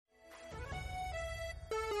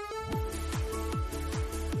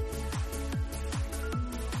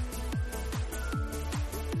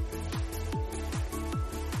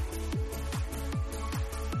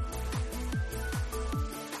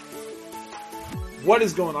What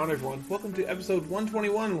is going on, everyone? Welcome to episode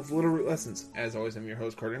 121 of Little Root Lessons. As always, I'm your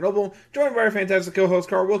host, Carter Noble, joined by our fantastic co-host,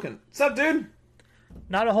 Carl Wilkin. What's up, dude?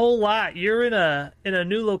 Not a whole lot. You're in a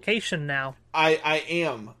new location now. I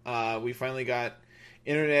am. We finally got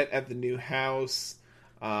internet at the new house.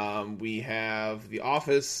 We have the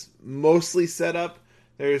office mostly set up.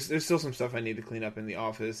 There's still some stuff I need to clean up in the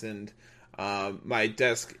office, and my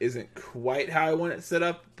desk isn't quite how I want it set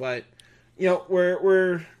up, but you know,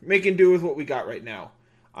 we're making do with what we got right now.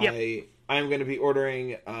 Yep. I'm going to be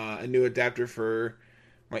ordering a new adapter for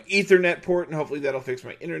my Ethernet port, and hopefully that'll fix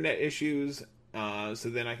my internet issues. So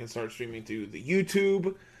then I can start streaming to the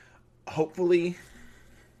YouTube. Hopefully,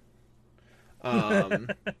 I'm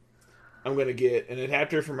going to get an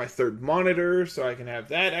adapter for my third monitor so I can have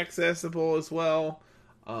that accessible as well.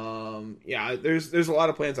 Yeah, there's a lot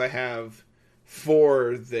of plans I have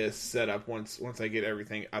for this setup once I get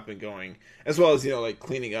everything up and going, as well as, you know, like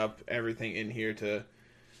cleaning up everything in here to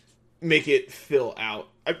make it fill out.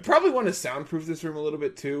 I probably want to soundproof this room a little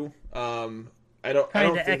bit too. I don't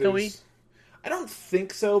think echoey. I don't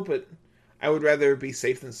think so, but I would rather be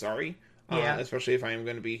safe than sorry. Yeah. Especially if I am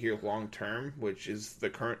going to be here long term, which is the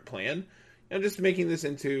current plan. You know, just making this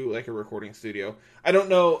into like a recording studio. I don't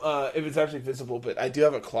know if it's actually visible, but I do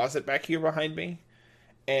have a closet back here behind me,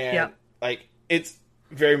 and like it's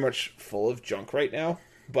very much full of junk right now.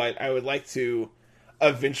 But I would like to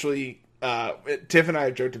eventually. Tiff and I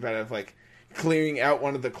have joked about it, of like clearing out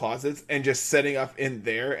one of the closets and just setting up in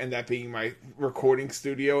there, and that being my recording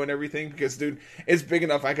studio and everything. Because, dude, it's big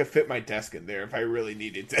enough I could fit my desk in there if I really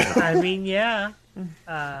needed to. I mean, yeah.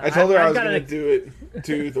 I told her I was going to do it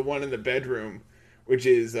to the one in the bedroom, which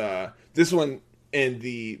is this one in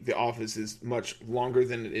the office is much longer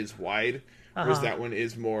than it is wide, whereas that one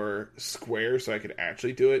is more square, so I could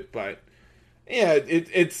actually do it. But yeah,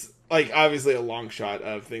 it's like obviously a long shot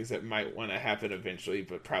of things that might want to happen eventually,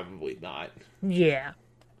 but probably not. Yeah.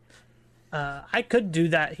 I could do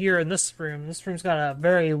that here in this room. This room's got a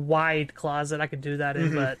very wide closet I could do that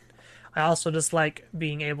in, but I also just like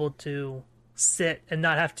being able to sit and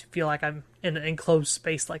not have to feel like I'm in an enclosed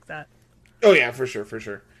space like that. Oh yeah, for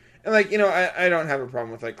sure. And like, you know, I don't have a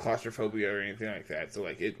problem with like claustrophobia or anything like that, so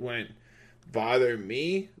like it wouldn't bother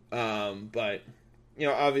me. But you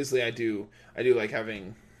know, obviously I do like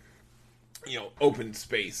having, you know, open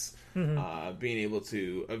space, being able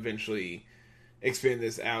to eventually expand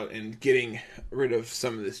this out, and getting rid of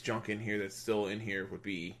some of this junk in here that's still in here would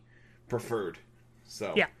be preferred.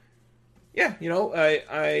 So yeah, you know,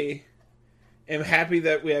 I am happy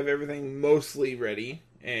that we have everything mostly ready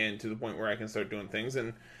and to the point where I can start doing things.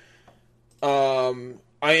 And I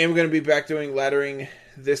am going to be back doing laddering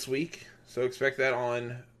this week, so expect that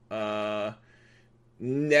on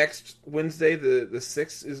next Wednesday. The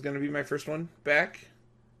 6th is going to be my first one back,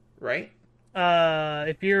 right?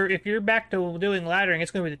 If you're back to doing laddering,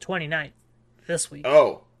 it's going to be the 29th this week.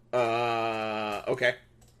 Oh, okay.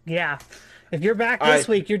 Yeah. If you're back this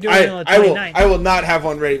week, you're doing it on the 29th. I will not have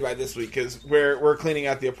one ready by this week because we're cleaning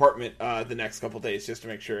out the apartment the next couple days just to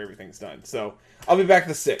make sure everything's done. So I'll be back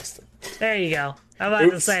the 6th. There you go. I'm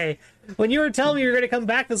about to say, when you were telling me you were going to come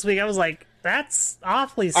back this week, I was like, that's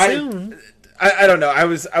awfully soon. I don't know. I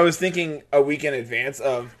was thinking a week in advance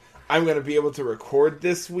of I'm going to be able to record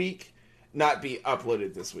this week, not be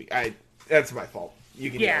uploaded this week. That's my fault.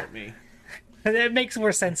 You can yell at me. It makes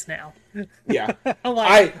more sense now. Yeah.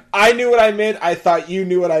 Like, I knew what I meant. I thought you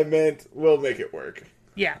knew what I meant. We'll make it work.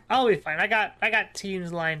 Yeah, I'll be fine. I got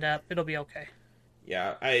teams lined up. It'll be okay.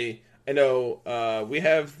 Yeah, I know we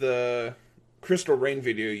have the Crystal Rain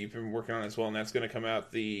video you've been working on as well, and that's going to come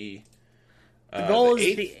out the goal the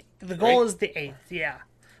is 8th, the goal is the 8th. Yeah.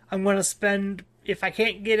 I'm going to spend, if I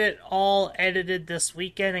can't get it all edited this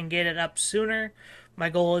weekend and get it up sooner, my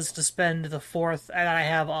goal is to spend the 4th that I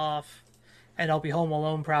have off, and I'll be home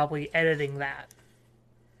alone probably editing that.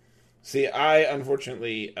 See, I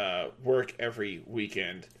unfortunately work every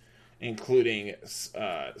weekend, including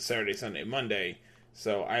Saturday, Sunday, Monday,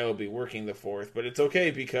 so I will be working the 4th, but it's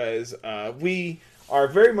okay because we are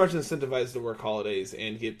very much incentivized to work holidays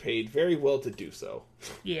and get paid very well to do so.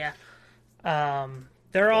 Yeah.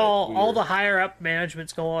 They're all the higher up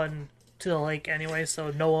management's going to the lake anyway,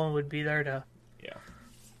 so no one would be there to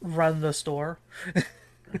run the store.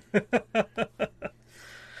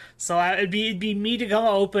 So it'd be me to go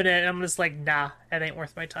open it, and I'm just like, nah, that ain't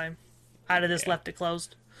worth my time. I'd have just left it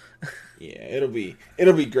closed. Yeah, it'll be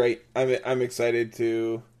great. I'm excited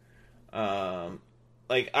to,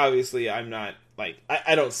 like, obviously I'm not like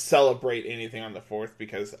I don't celebrate anything on the 4th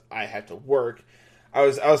because I have to work. I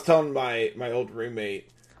was telling my old roommate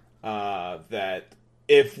that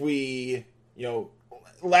if we, you know,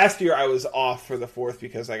 last year I was off for the 4th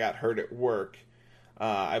because I got hurt at work.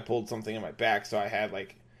 I pulled something in my back, so I had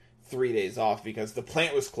like 3 days off because the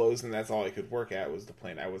plant was closed and that's all I could work at was the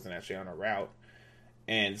plant. I wasn't actually on a route.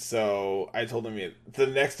 And so I told him the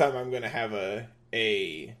next time I'm going to have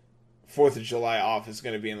a 4th of July off is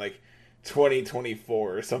going to be in like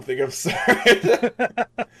 2024 or something absurd.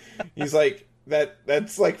 He's like,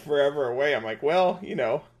 that's like forever away. I'm like, well, you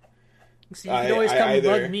know. So you can always come and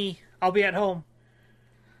bug me. I'll be at home.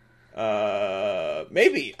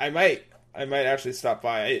 Maybe. I might actually stop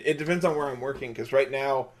by. It depends on where I'm working, because right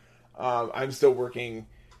now I'm still working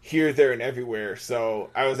here, there, and everywhere. So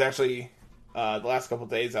I was actually, the last couple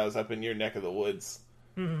of days, I was up in your neck of the woods.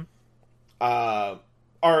 Mm-hmm.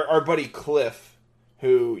 Our buddy Cliff,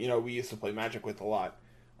 who, you know, we used to play Magic with a lot,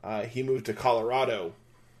 he moved to Colorado.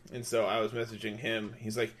 And so I was messaging him.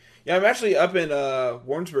 He's like, yeah, I'm actually up in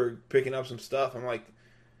Warrensburg picking up some stuff. I'm like,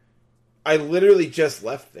 I literally just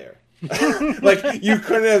left there. Like, you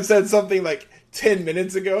couldn't have said something like 10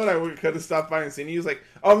 minutes ago and I could have stopped by and seen you. He was like,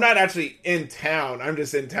 oh, I'm not actually in town. I'm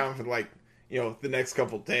just in town for, like, you know, the next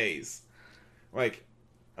couple days. Like,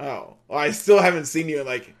 oh, well, I still haven't seen you in,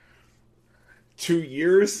 like, 2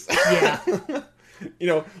 years. Yeah. You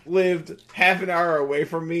know, lived half an hour away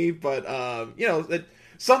from me, but, you know,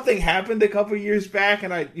 something happened a couple years back,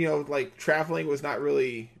 and I, you know, like, traveling was not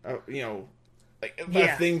really, you know, like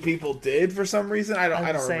a thing people did for some reason. I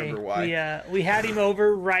don't remember why. We had him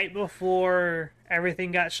over right before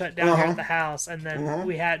everything got shut down here at the house, and then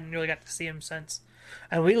we hadn't really got to see him since.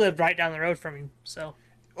 And we lived right down the road from him, so.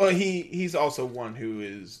 Well, he's also one who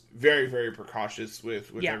is very, very precautious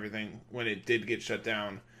with everything. When it did get shut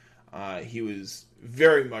down, he was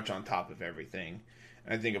very much on top of everything.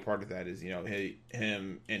 And I think a part of that is, you know,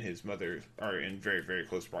 him and his mother are in very, very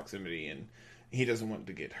close proximity, and he doesn't want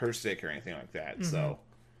to get her sick or anything like that. Mm-hmm.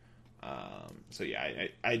 So yeah,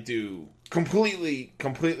 I do completely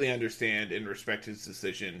understand and respect his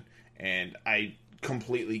decision, and I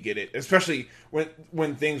completely get it, especially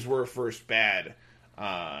when things were first bad.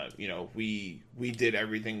 You know, we did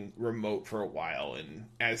everything remote for a while, and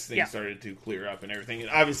as things started to clear up and everything, and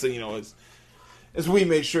obviously, you know, as we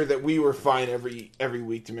made sure that we were fine every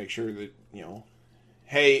week to make sure that, you know,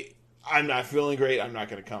 hey, I'm not feeling great, I'm not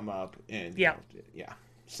going to come up, and you know,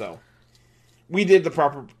 so we did the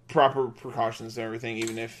proper precautions and everything,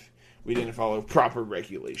 even if we didn't follow proper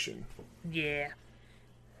regulation. Yeah.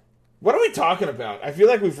 What are we talking about? I feel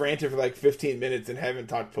like we've ranted for like 15 minutes and haven't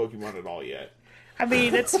talked Pokemon at all yet. I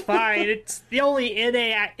mean, it's fine. It's the only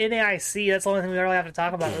NAIC. That's the only thing we really have to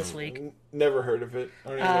talk about this week. Never heard of it. I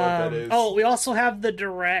don't even know what that is. Oh, we also have the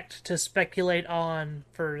Direct to speculate on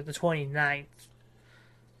for the 29th.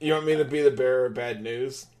 You want me to be the bearer of bad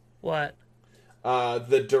news? What?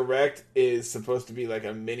 The Direct is supposed to be like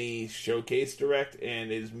a mini showcase Direct,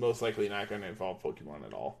 and is most likely not going to involve Pokemon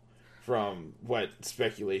at all, from what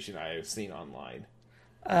speculation I have seen online.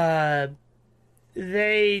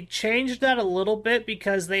 They changed that a little bit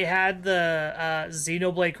because they had the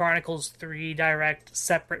Xenoblade Chronicles 3 Direct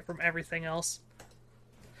separate from everything else.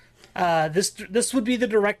 This would be the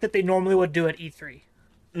Direct that they normally would do at E3.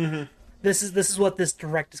 Mm-hmm. This is what this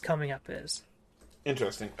Direct is coming up is.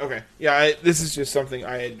 Interesting. Okay. Yeah, this is just something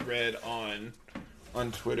I had read on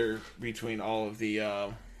Twitter between all of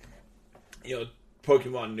the you know,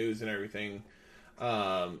 Pokemon news and everything.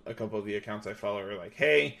 A couple of the accounts I follow are like,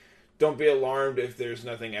 hey, don't be alarmed if there's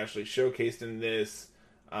nothing actually showcased in this.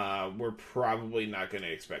 We're probably not going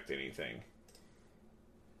to expect anything.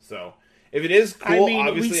 So, if it is cool,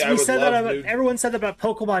 obviously I would love new... Everyone said that about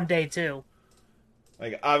Pokemon Day, too.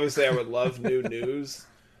 Like, obviously I would love new news.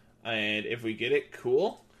 And if we get it,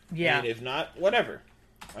 cool. Yeah. And if not, whatever.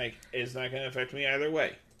 Like, it's not going to affect me either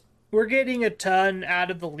way. We're getting a ton out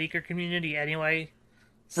of the leaker community anyway.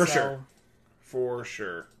 For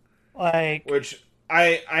sure. Like... Which...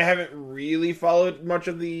 I haven't really followed much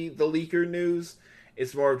of the leaker news.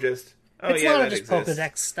 It's more of just, it's a lot of just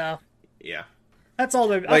Pokedex stuff. Yeah, that's all.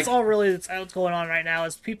 That's all really that's going on right now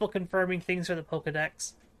is people confirming things for the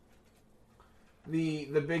Pokedex. The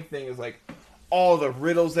big thing is like all the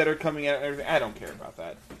riddles that are coming out and everything. I don't care about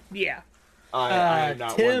that. Yeah, I am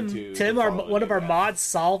not one to Tim, one of our mods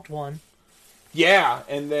solved one. Yeah,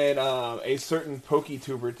 and then a certain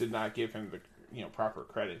PokeTuber did not give him the proper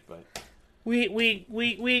credit, but. We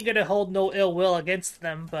ain't gonna hold no ill will against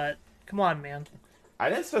them, but come on, man. I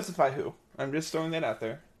didn't specify who. I'm just throwing that out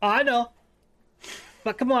there. Oh, I know.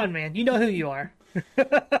 But come on, man. You know who you are.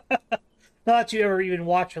 Not that you ever even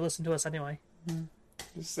watch or listen to us anyway.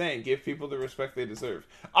 Just saying, give people the respect they deserve.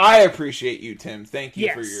 I appreciate you, Tim. Thank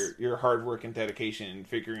you for your hard work and dedication in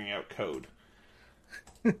figuring out code.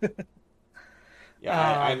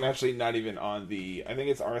 Yeah, I'm actually not even on the. I think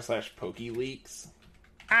it's r/PokeLeaks.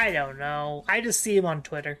 I don't know. I just see him on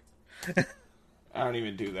Twitter. I don't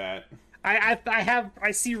even do that.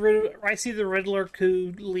 I see the Riddler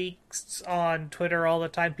coup leaks on Twitter all the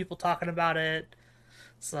time. People talking about it.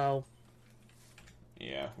 So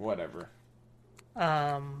yeah, whatever.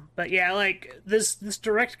 But yeah, like this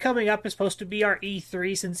direct coming up is supposed to be our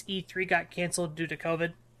E3 since E3 got canceled due to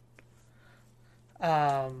COVID.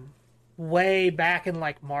 Way back in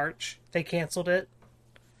like March they canceled it.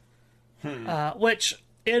 Which,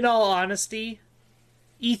 in all honesty,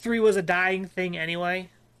 E3 was a dying thing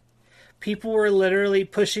anyway. People were literally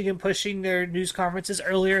pushing their news conferences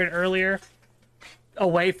earlier and earlier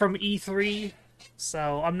away from E3.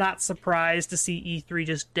 So I'm not surprised to see E3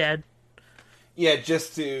 just dead. Yeah,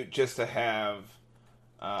 just to have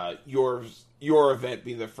your event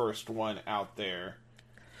be the first one out there.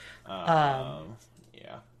 Yeah.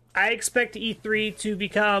 I expect E3 to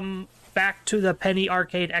become back to the Penny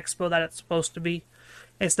Arcade Expo that it's supposed to be.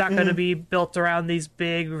 It's not going to be built around these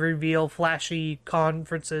big reveal, flashy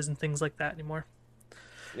conferences and things like that anymore.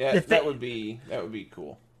 Yeah, that would be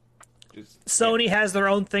cool. Sony has their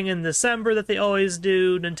own thing in December that they always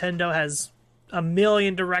do. Nintendo has a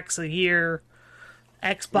million directs a year.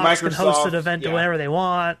 Xbox can host an event whenever they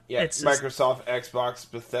want. Yeah, it's Microsoft, Xbox,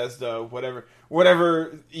 Bethesda,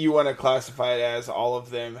 whatever you want to classify it as. All of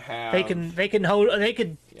them have. They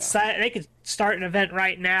could start an event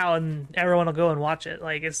right now and everyone will go and watch it.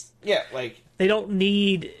 Like they don't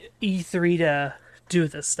need E3 to do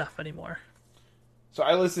this stuff anymore. So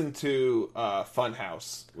I listen to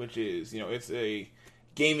Funhouse, which is it's a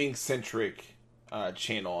gaming centric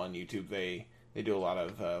channel on YouTube. They do a lot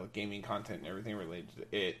of gaming content and everything related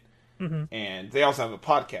to it. Mm-hmm. And they also have a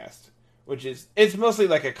podcast, which it's mostly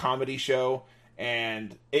like a comedy show.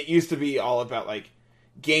 And it used to be all about like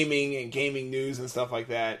gaming and gaming news and stuff like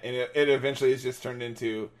that. And it eventually has just turned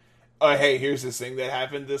into, oh, hey, here's this thing that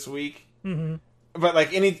happened this week. Mm-hmm. But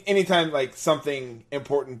like anytime like something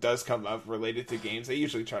important does come up related to games, they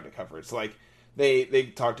usually try to cover it. So like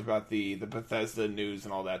they talked about the Bethesda news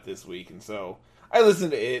and all that this week. And so I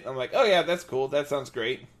listened to it. I'm like, oh yeah, that's cool. That sounds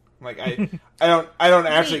great. Like I don't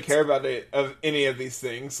actually care about it of any of these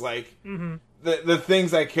things. Like the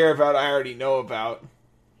things I care about, I already know about.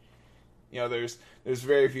 There's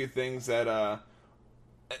very few things that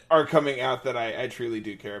are coming out that I truly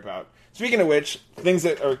do care about. Speaking of which, things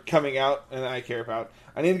that are coming out and I care about,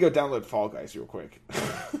 I need to go download Fall Guys real quick.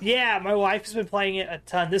 Yeah, my wife's been playing it a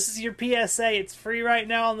ton. This is your PSA. It's free right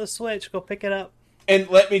now on the Switch. Go pick it up. And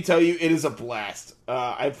let me tell you, it is a blast.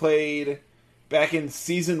 I played back in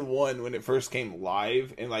Season 1 when it first came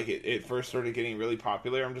live, and like it first started getting really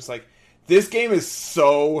popular. I'm just like, this game is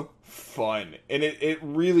so fun. And it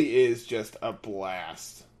really is just a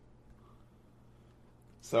blast.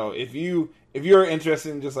 So if you're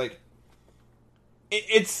interested in just like...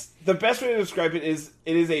 It's the best way to describe it is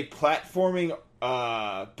a platforming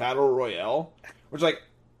battle royale, which like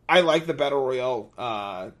I like the battle royale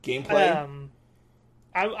gameplay.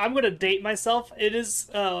 I'm going to date myself. It is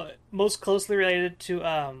most closely related to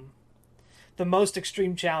the Most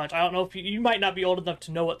Extreme Challenge. I don't know if you might not be old enough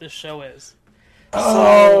to know what this show is.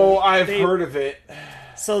 Oh, I've heard of it.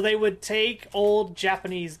 So they would take old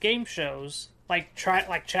Japanese game shows, like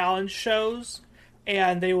challenge shows,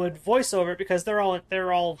 and they would voice over it because they're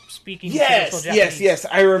all speaking traditional Japanese. Yes.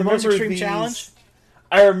 I remember the Most Extreme Challenge.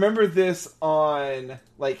 I remember this on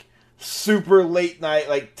like super late night,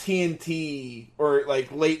 like TNT or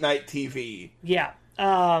like late night TV. Yeah.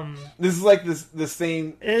 This is like the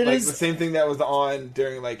same the same thing that was on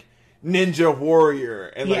during like Ninja Warrior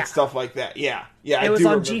and like stuff like that. Yeah. It was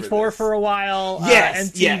on G4 for a while.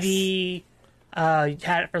 MTV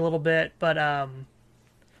had it for a little bit, but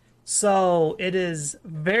so it is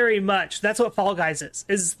very much, that's what Fall Guys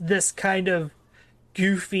is this kind of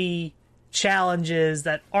goofy challenges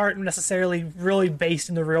that aren't necessarily really based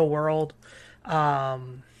in the real world.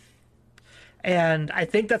 And I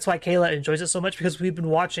think that's why Kayla enjoys it so much, because we've been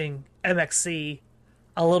watching MXC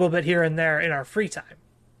a little bit here and there in our free time.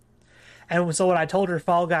 And so when I told her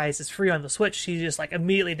Fall Guys is free on the Switch, she just like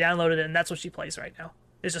immediately downloaded it, and that's what she plays right now.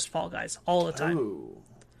 It's just Fall Guys all the time. Ooh.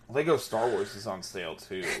 Lego Star Wars is on sale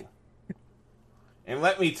too. And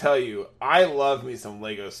let me tell you, I love me some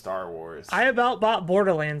Lego Star Wars. I about bought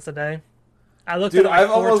Borderlands today. I looked at it like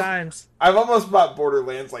four times. I've almost bought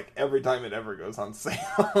Borderlands like every time it ever goes on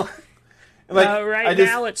sale. Like,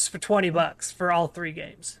 now it's for $20 for all 3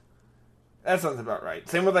 games. That sounds about right.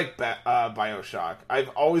 Same with like BioShock. I've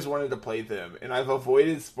always wanted to play them, and I've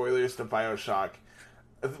avoided spoilers to BioShock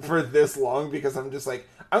for this long because I'm just like,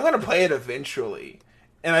 I'm going to play it eventually.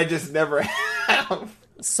 And I just never have. have.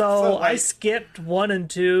 So I Like, skipped 1 and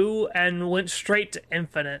 2 and went straight to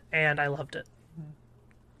Infinite, and I loved it.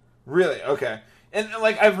 really? Okay. And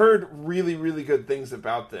like I've heard really, really good things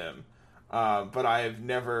about them, but I have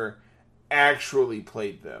never actually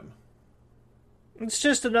played them. It's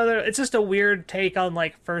just a weird take on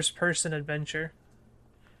like first person adventure.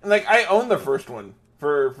 And like I own the first one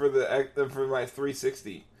for my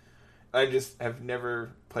 360. I just have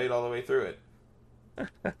never played all the way through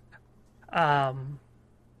it. Um,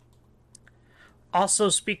 Also,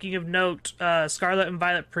 speaking of note, Scarlet and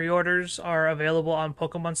Violet pre-orders are available on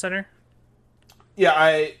Pokemon Center. Yeah,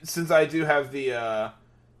 I since I do have the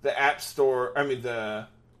app store, I mean the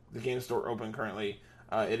game store open currently,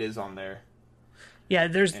 it is on there. Yeah,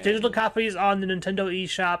 there's digital And copies on the Nintendo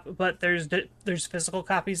eShop, but there's physical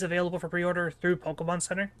copies available for pre-order through Pokemon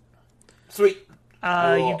Center. sweet.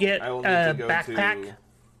 You get I will need to a go backpack. to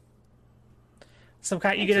Some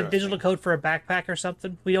kind, you get a digital interesting. code for a backpack or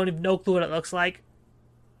something. We don't even know clue what it looks like.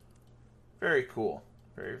 Very cool.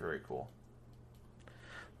 Very, very cool.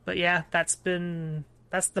 But yeah, that's the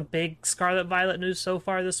big Scarlet Violet news so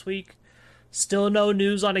far this week. Still no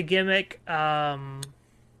news on a gimmick.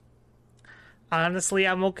 Honestly,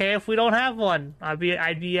 I'm okay if we don't have one. I'd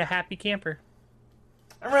be a happy camper.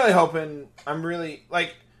 I'm really hoping. I'm really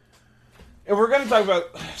like. If we're going to talk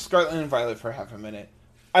about Scarlet and Violet for half a minute,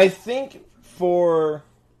 I think for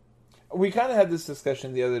we kind of had this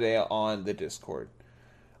discussion the other day on the Discord.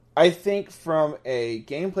 I think from a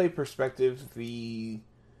gameplay perspective, the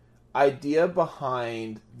idea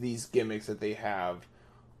behind these gimmicks that they have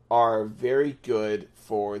are very good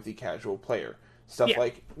for the casual player. Stuff Yeah.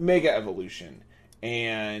 like Mega Evolution,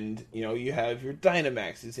 and you have your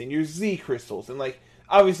Dynamaxes and your Z Crystals, and like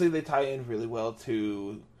obviously they tie in really well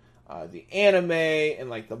to the anime and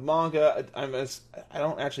like the manga. I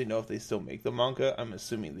don't actually know if they still make the manga. I'm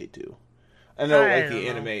assuming they do. I know I like don't the know.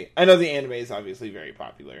 anime. I know the anime is obviously very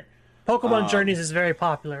popular. Pokemon Um, Journeys is very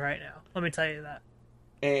popular right now. Let me tell you that.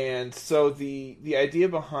 And so the idea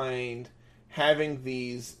behind having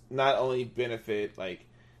these not only benefit like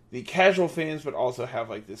the casual fans, but also have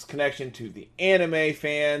like this connection to the anime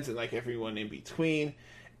fans and like everyone in between,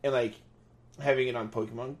 and like having it on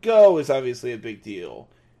Pokemon Go is obviously a big deal.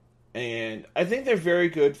 And I think they're very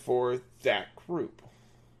good for that group.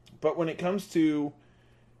 But when it comes to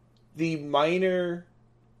the minor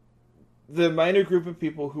the minor group of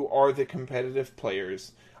people who are the competitive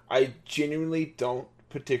players, I genuinely don't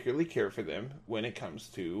particularly care for them when it comes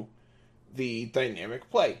to the dynamic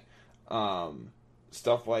play.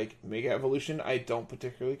 Stuff like Mega Evolution, I don't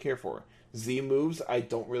particularly care for. Z moves, I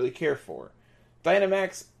don't really care for.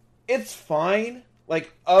 Dynamax, it's fine.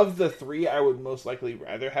 Like, of the three, I would most likely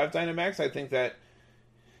rather have Dynamax. I think that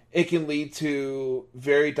it can lead to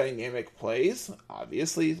very dynamic plays,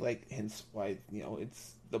 obviously, like, hence why,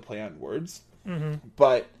 it's the play on words. Hmm.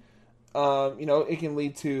 But, it can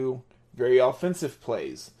lead to very offensive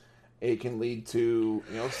plays. It can lead to,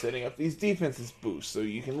 setting up these defenses boosts so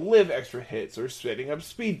you can live extra hits, or setting up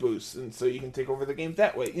speed boosts and so you can take over the game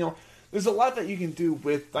that way. There's a lot that you can do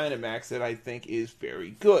with Dynamax that I think is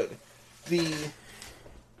very good. The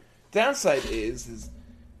downside is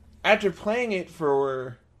after playing it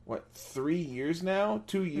for, 3 years now?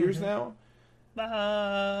 2 years Hmm. now? Going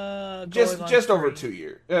on Just over 3. 2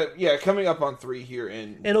 years. Yeah, coming up on 3 here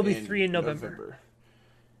It'll be 3 in November.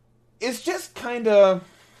 It's just kind of...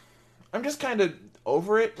 I'm just kind of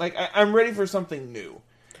over it. Like, I'm ready for something new.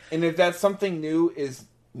 And if that something new is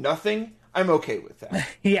nothing, I'm okay with that.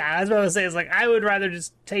 Yeah, I was about to say, it's like, I would rather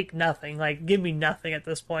just take nothing. Like, give me nothing at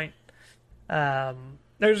this point.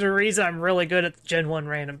 There's a reason I'm really good at Gen 1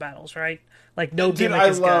 random battles, right? Like, no Dude, gimmick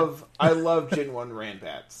is good. I love Gen 1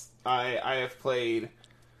 Randbats. I have played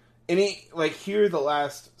here the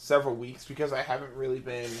last several weeks because I haven't really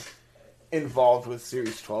been involved with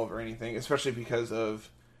Series 12 or anything, especially because of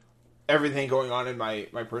everything going on in my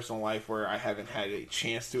personal life where I haven't had a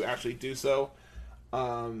chance to actually do so.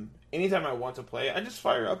 Anytime I want to play, I just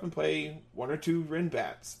fire up and play 1 or 2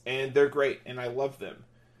 Randbats, and they're great, and I love them.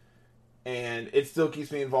 And it still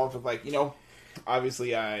keeps me involved with, like,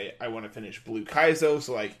 obviously I want to finish Blue Kaizo,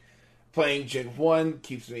 so, like, playing Gen 1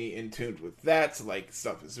 keeps me in tune with that, so, like,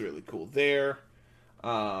 stuff is really cool there.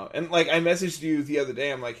 And, like, I messaged you the other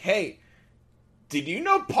day, I'm like, hey, did you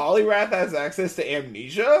know Poliwrath has access to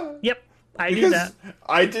Amnesia? Yep, I do Because that.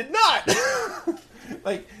 I did not!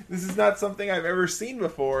 Like, this is not something I've ever seen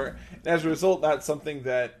before, and as a result, not something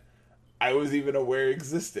that I was even aware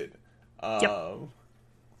existed. Yep.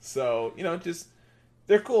 So, just,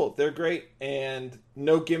 they're cool, they're great, and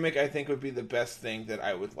no gimmick I think would be the best thing that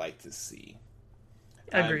I would like to see.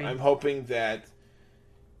 Agreed. I'm hoping that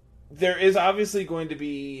there is obviously going to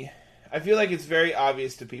be. I feel like it's very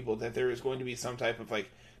obvious to people that there is going to be some type of like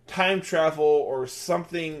time travel or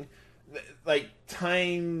something like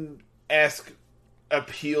time esque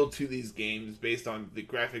appeal to these games based on the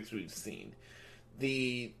graphics we've seen.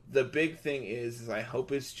 The big thing is I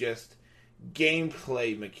hope it's just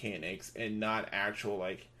gameplay mechanics and not actual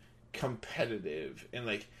like competitive and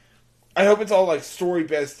like I hope it's all like story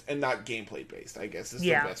based and not gameplay based, I guess is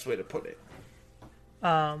the best way to put it.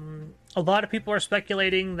 A lot of people are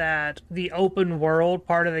speculating that the open world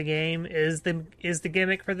part of the game is the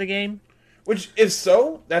gimmick for the game. Which, if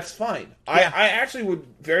so, that's fine. Yeah. I actually would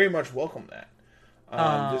very much welcome that.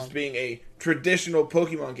 Just being a traditional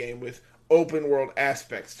Pokemon game with open world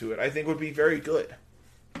aspects to it, I think would be very good.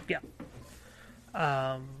 Yeah.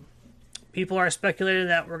 People are speculating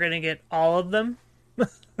that we're going to get all of them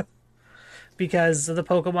because of the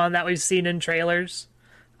Pokemon that we've seen in trailers.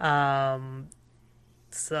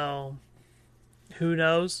 So, who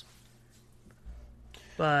knows?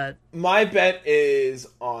 But my bet is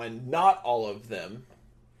on not all of them.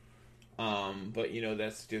 But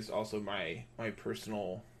that's just also my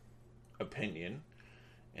personal opinion,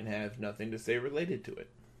 and have nothing to say related to it.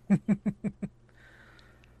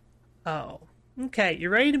 Oh, okay. You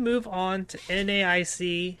ready to move on to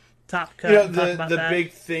NAIC Top Cut? The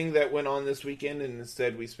big thing that went on this weekend, and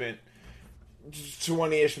instead we spent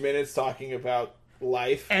 20-ish minutes talking about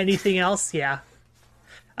life. Anything else? Yeah.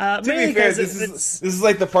 To be fair, this is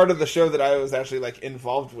like the part of the show that I was actually like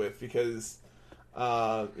involved with because,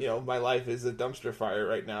 my life is a dumpster fire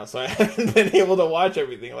right now, so I haven't been able to watch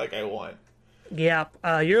everything like I want. Yeah,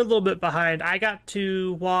 you're a little bit behind. I got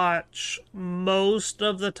to watch most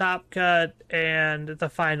of the Top Cut and the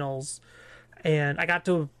finals, and I got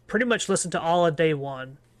to pretty much listen to all of day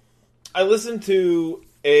one. I listened to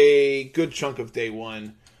a good chunk of day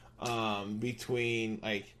one, between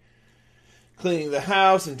like cleaning the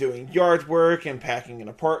house and doing yard work and packing an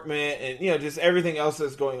apartment and just everything else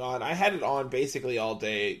that's going on. I had it on basically all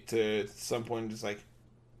day to some point just like,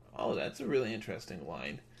 oh, that's a really interesting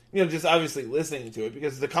line. Just obviously listening to it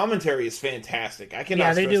because the commentary is fantastic. I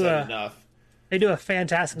cannot stress that enough. They do a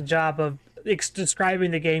fantastic job of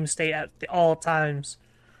describing the game state at all times.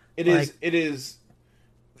 It is.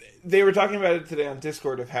 They were talking about it today on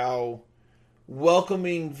Discord of how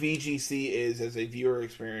welcoming VGC is as a viewer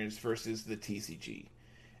experience versus the TCG,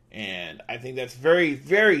 and I think that's very,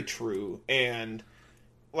 very true. And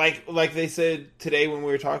like they said today when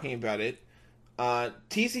we were talking about it.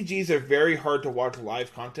 TCGs are very hard to watch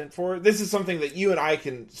live content for. This is something that you and I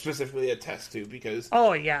can specifically attest to because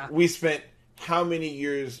we spent how many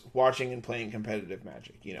years watching and playing competitive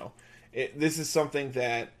Magic. This is something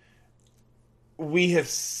that we have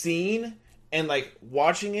seen and like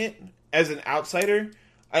watching it as an outsider.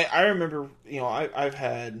 I remember I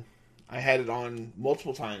had it on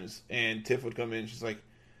multiple times and Tiff would come in and she's like,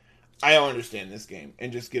 I don't understand this game,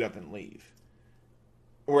 and just get up and leave.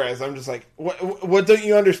 Whereas I'm just like, what don't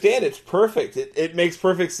you understand? It's perfect. It makes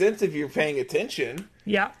perfect sense if you're paying attention.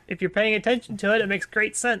 Yeah, if you're paying attention to it, it makes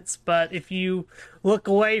great sense. But if you look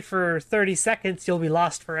away for 30 seconds, you'll be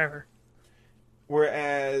lost forever.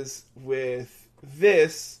 Whereas with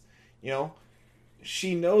this,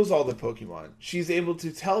 she knows all the Pokemon. She's able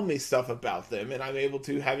to tell me stuff about them, and I'm able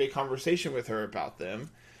to have a conversation with her about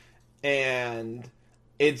them. And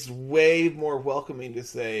it's way more welcoming to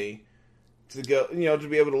say... to go, to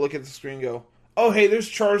be able to look at the screen and go, oh, hey, there's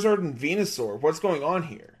Charizard and Venusaur. What's going on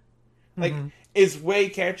here? Like, it's way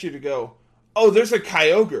catchier to go, oh, there's a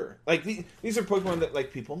Kyogre. Like, these are Pokemon that,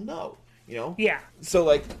 like, people know, Yeah. So,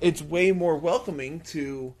 like, it's way more welcoming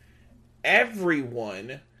to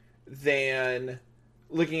everyone than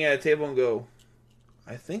looking at a table and go,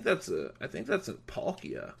 I think that's a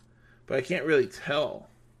Palkia, but I can't really tell.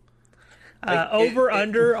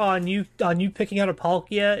 Under on you picking out a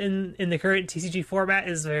Palkia in the current TCG format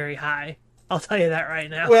is very high. I'll tell you that right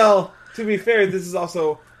now. Well, to be fair, this is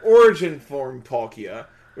also Origin form Palkia,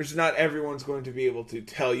 which not everyone's going to be able to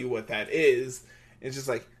tell you what that is. It's just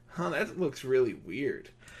like, that looks really weird.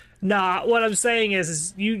 Nah, what I'm saying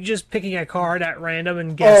is you just picking a card at random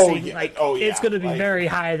and guessing. It's going to be very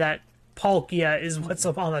high that Palkia is what's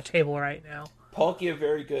up on the table right now. Palkia,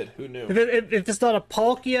 very good. Who knew? If it's not a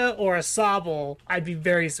Palkia or a Sobble, I'd be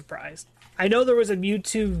very surprised. I know there was a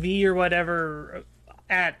Mewtwo V or whatever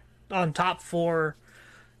on top 4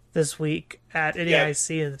 this week at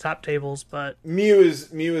NAIC in the top tables, but Mew is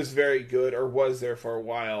very good, or was there for a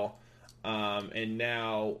while, and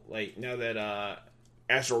now that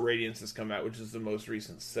Astral Radiance has come out, which is the most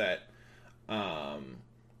recent set,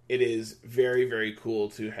 it is very, very cool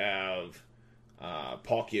to have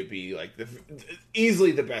Palkia be like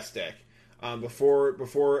easily the best deck.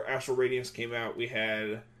 Before Astral Radiance came out, we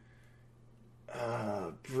had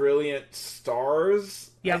Brilliant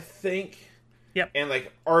Stars, Yep. I think. Yep. And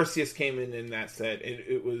like Arceus came in that set, and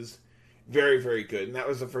it was very, very good. And that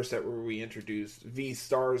was the first set where we introduced V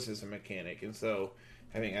Stars as a mechanic, and so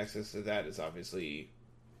having access to that is obviously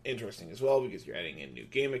interesting as well because you're adding in new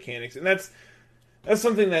game mechanics, and that's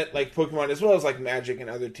something that like Pokemon as well as like Magic and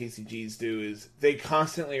other TCGs do is they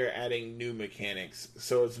constantly are adding new mechanics,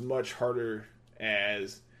 so it's much harder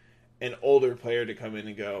as an older player to come in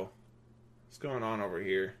and go, what's going on over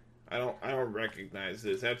here? I don't recognize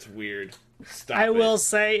this. That's weird. Stop I it. will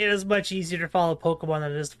say it is much easier to follow Pokemon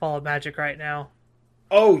than it is to follow Magic right now.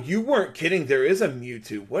 Oh, you weren't kidding. There is a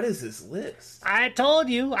Mewtwo. What is this list? I told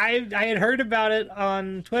you. I had heard about it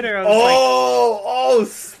on Twitter. I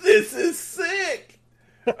was This is sick.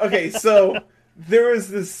 Okay, so there was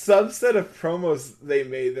this subset of promos they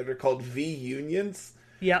made that are called V Unions.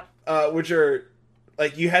 Yep. Which are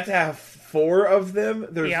like you had to have 4 of them.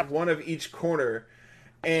 There's Yep. one of each corner,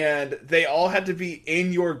 and they all had to be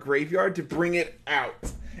in your graveyard to bring it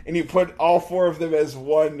out. And you put all 4 of them as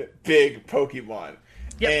one big Pokemon.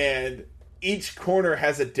 Yep. And each corner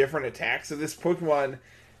has a different attack. So this Pokemon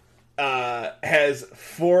has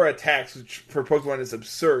 4 attacks, which for Pokemon is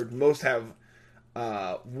absurd. Most have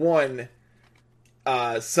 1.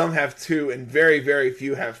 Some have 2, and very, very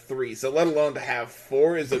few have 3. So let alone to have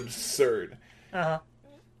 4 is absurd. Uh-huh.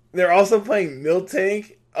 They're also playing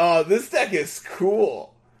Miltank. Oh, this deck is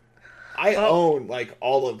cool. I own like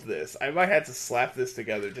all of this. I might have to slap this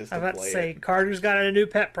together just to I'm about to play say, it. Carter's got a new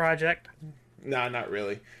pet project. Nah, not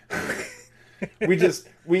really.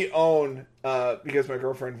 we own because my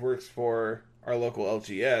girlfriend works for our local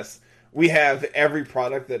LGS. We have every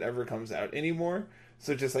product that ever comes out anymore.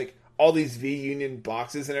 So just like all these V Union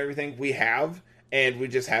boxes and everything we have, and we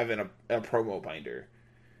just have in a promo binder.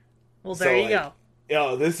 Well, there you go.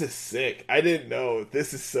 Oh, this is sick. I didn't know.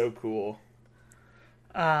 This is so cool.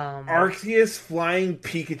 Arceus Flying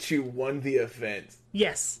Pikachu won the event.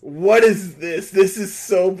 Yes. What is this? This is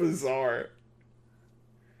so bizarre.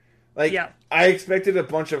 Like, Yeah. I expected a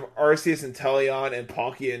bunch of Arceus and Teleon and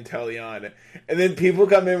Palkia and Teleon, and then people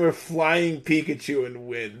come in with Flying Pikachu and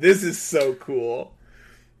win. This is so cool.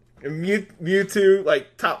 And Mewtwo,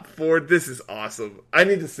 like, top 4, this is awesome. I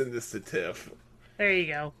need to send this to Tiff. There you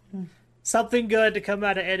go. Something good to come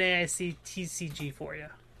out of NAIC TCG for you.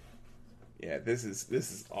 Yeah, this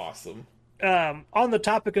is awesome. On the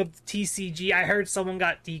topic of TCG, I heard someone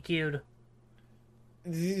got DQ'd.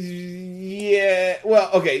 Yeah,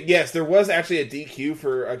 well, okay, yes, there was actually a DQ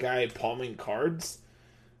for a guy palming cards,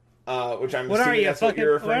 which I'm assuming that's what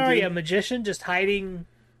you're referring to. What are you, a magician just hiding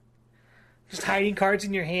cards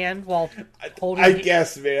in your hand while holding? I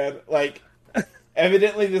guess, man. Like,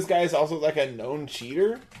 evidently, this guy is also like a known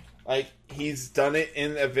cheater. Like, he's done it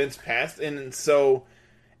in events past, and so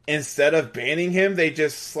instead of banning him, they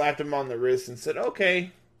just slapped him on the wrist and said,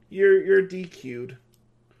 "Okay, you're DQ'd."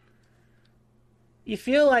 You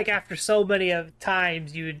feel like after so many of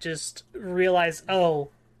times, you would just realize, oh,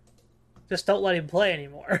 just don't let him play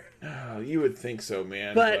anymore. Oh, you would think so,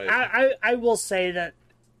 man. But I will say that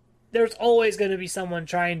there's always going to be someone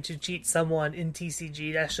trying to cheat someone in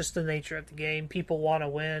TCG. That's just the nature of the game. People want to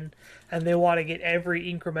win, and they want to get every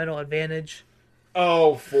incremental advantage.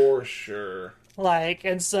 Oh, for sure.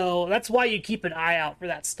 And so that's why you keep an eye out for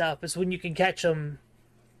that stuff, is when you can catch them.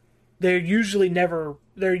 They're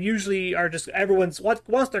usually are just everyone's,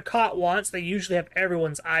 once they're caught once, they usually have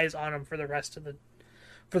everyone's eyes on them for the rest of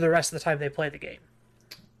the time they play the game.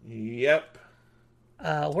 Yep.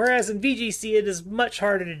 Whereas in VGC, it is much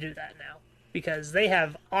harder to do that now because they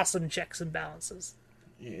have awesome checks and balances.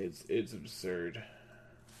 It's absurd.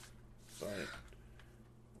 But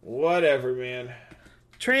whatever, man.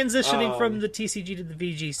 Transitioning from the TCG to the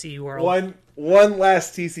VGC world. One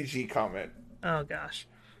last TCG comment. Oh gosh.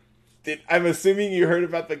 I'm assuming you heard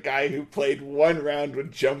about the guy who played 1 round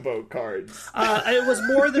with jumbo cards. It was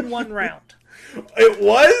more than 1 round. It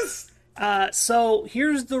was? So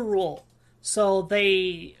here's the rule. So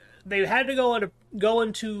they had to go into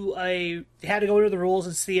the rules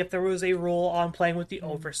and see if there was a rule on playing with the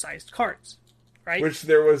oversized cards, right? Which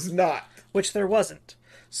there was not. Which there wasn't.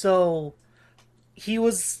 So he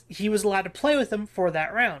was allowed to play with them for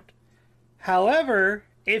that round. However,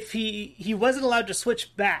 if he wasn't allowed to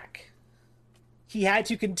switch back, he had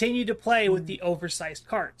to continue to play with the oversized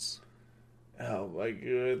cards. Oh my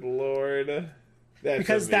good lord.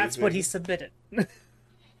 Because that's what he submitted.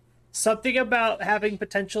 Something about having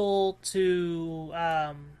potential to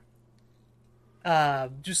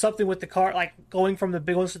do something with the car, like going from the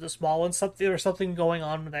big ones to the small ones, something going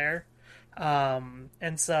on there.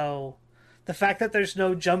 And so the fact that there's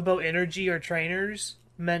no jumbo energy or trainers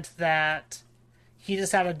meant that he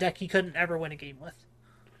just had a deck he couldn't ever win a game with.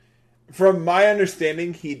 From my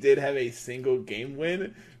understanding, he did have a single game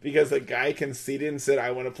win because a guy conceded and said,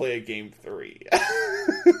 "I want to play a game 3."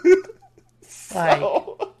 Like,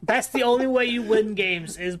 that's the only way you win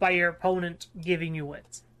games is by your opponent giving you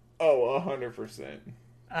wins. Oh, 100%.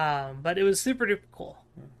 But it was super duper cool.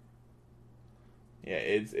 Yeah,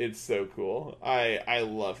 it's so cool. I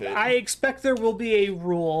love it. I expect there will be a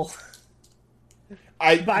rule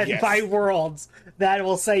by Worlds that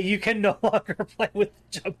will say you can no longer play with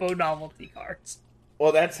jumbo novelty cards.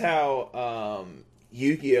 Well, that's how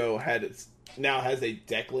Yu-Gi-Oh now has a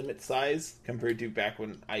deck limit size compared to back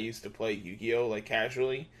when I used to play Yu-Gi-Oh like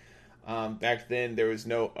casually. Back then there was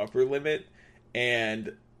no upper limit,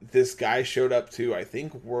 and this guy showed up to, I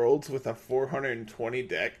think, Worlds with a 420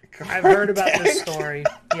 deck. I've heard about this story.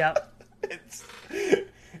 Yep.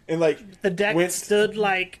 And like the deck stood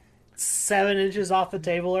like 7 inches off the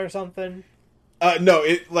table or something. No,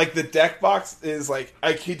 it like the deck box is like,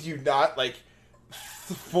 I kid you not, like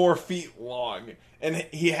 4 feet long, and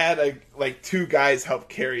he had like 2 guys help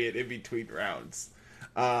carry it in between rounds.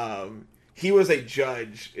 He was a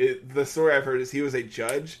judge. The story I've heard is he was a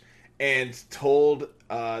judge and told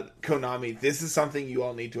Konami, "This is something you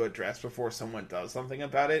all need to address before someone does something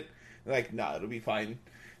about it." They're like, "Nah, it'll be fine."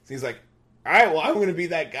 So he's like, "All right, well, I'm going to be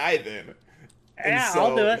that guy then." Yeah, so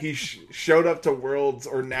I'll do it. He showed up to Worlds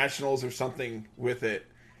or Nationals or something with it,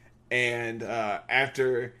 and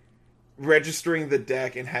after registering the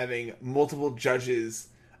deck and having multiple judges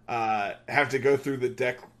have to go through the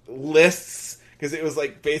deck lists, because it was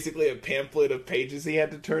like basically a pamphlet of pages he had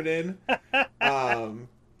to turn in,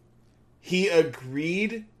 he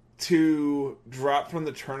agreed to drop from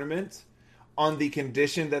the tournament on the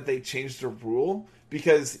condition that they changed the rule,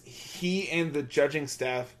 because he and the judging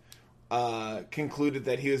staff concluded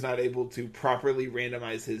that he was not able to properly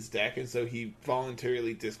randomize his deck, and so he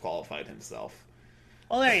voluntarily disqualified himself.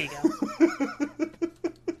 Well, there you go.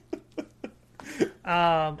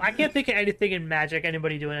 I can't think of anything in Magic,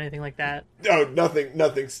 anybody doing anything like that. No,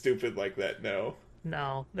 nothing stupid like that. No,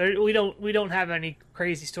 we don't have any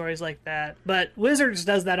crazy stories like that. But Wizards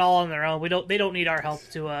does that all on their own. They don't need our help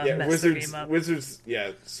to mess their game up. Wizards,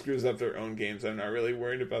 screws up their own games. I'm not really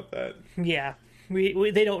worried about that. Yeah,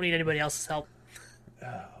 they don't need anybody else's help.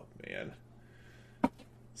 Oh man.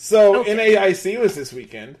 So NAIC was this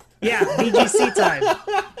weekend. Yeah, VGC time.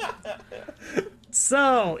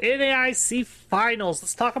 So NAIC finals.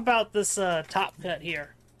 Let's talk about this top cut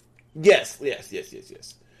here. Yes.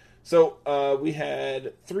 So we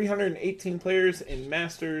had 318 players in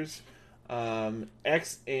Masters.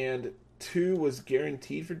 X and 2 was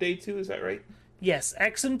guaranteed for day 2. Is that right? Yes,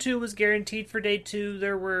 X and 2 was guaranteed for day 2.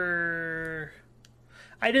 There were...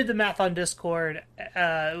 I did the math on Discord.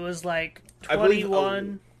 It was like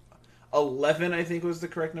 21... 11, I think, was the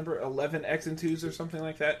correct number. 11 X and 2s or something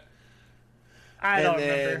like that. I don't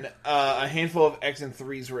remember. And then a handful of X and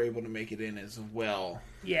 3s were able to make it in as well.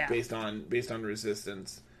 Yeah. Based on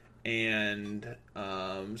resistance. And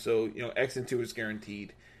so, X and 2 was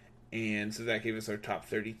guaranteed. And so that gave us our top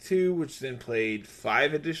 32, which then played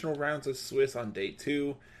 5 additional rounds of Swiss on day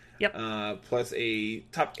 2. Yep. Plus a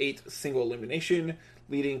top 8 single elimination,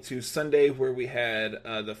 leading to Sunday, where we had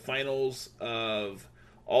the finals of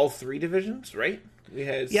all 3 divisions, right? We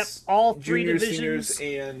had all 3 juniors, divisions,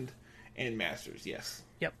 seniors, and masters. Yes.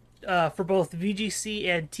 Yep. For both VGC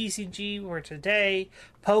and TCG were today.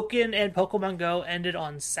 Pokken and Pokemon Go ended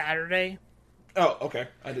on Saturday. Oh, okay.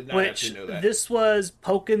 I did not actually know that. This was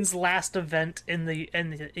Pokken's last event in the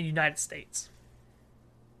United States.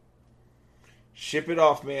 Ship it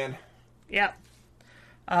off, man. Yep.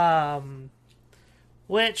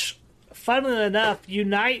 Which, funnily enough,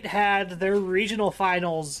 Unite had their regional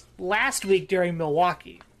finals last week during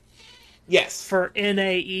Milwaukee. Yes. For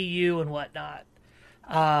NAEU and whatnot.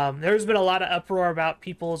 There's been a lot of uproar about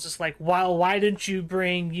people just like, why didn't you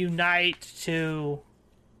bring Unite to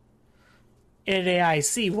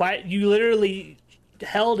NAIC? Why you literally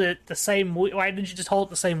held it the same week? Why didn't you just hold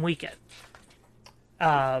it the same weekend?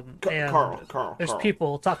 Carl. There's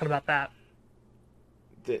people talking about that.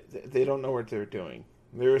 They don't know what they're doing.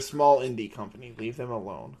 They're a small indie company. Leave them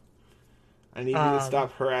alone. I need you to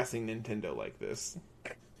stop harassing Nintendo like this.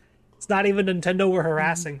 It's not even Nintendo we're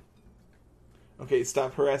harassing. Okay,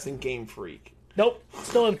 stop harassing Game Freak. Nope,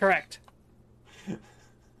 still incorrect.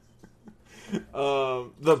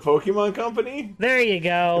 The Pokemon Company. There you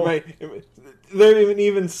go. They're an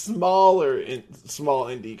even smaller, small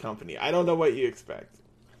indie company. I don't know what you expect.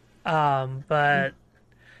 But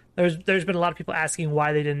there's been a lot of people asking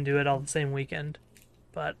why they didn't do it all the same weekend.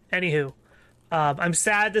 But anywho, I'm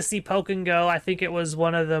sad to see Pokken go. I think it was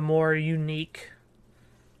one of the more unique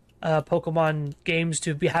Pokemon games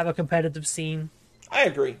to have a competitive scene. I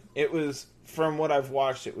agree. It was, from what I've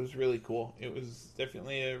watched, it was really cool. It was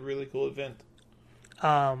definitely a really cool event.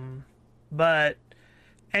 But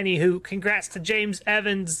anywho, congrats to James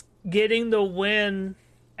Evans getting the win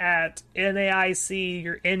at NAIC,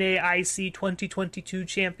 your NAIC 2022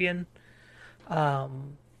 champion. I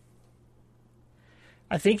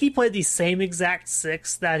think he played the same exact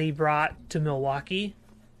 6 that he brought to Milwaukee.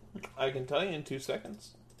 I can tell you in 2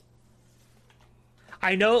 seconds.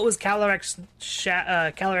 I know it was Calyrex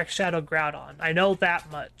Shadow Groudon. I know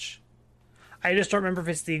that much. I just don't remember if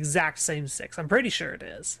it's the exact same 6. I'm pretty sure it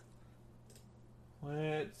is.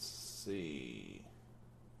 Let's see.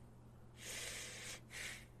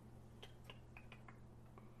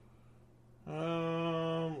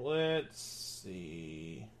 Let's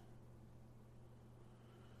see.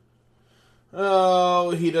 Oh,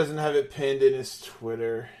 he doesn't have it pinned in his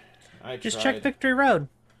Twitter. Just check Victory Road.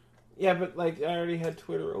 Yeah, but I already had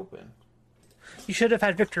Twitter open. You should have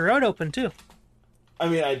had Victory Road open too. I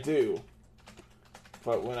mean, I do.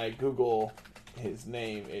 But when I Google his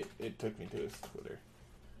name, it took me to his Twitter.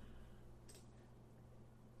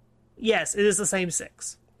 Yes, it is the same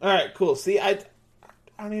 6. Alright, cool. See, I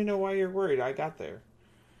don't even know why you're worried. I got there.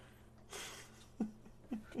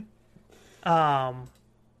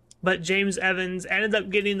 But James Evans ended up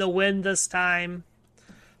getting the win this time.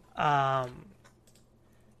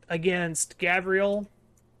 Against Gabriel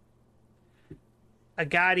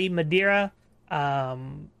Agadi Madeira.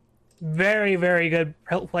 Very, very good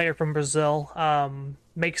player from Brazil.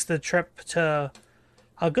 Makes the trip to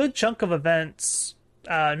a good chunk of events.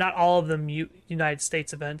 Not all of them United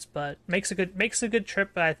States events, but makes a good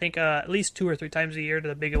trip. I think at least 2 or 3 times a year to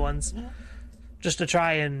the bigger ones, just to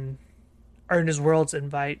try and earn his Worlds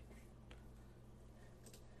invite.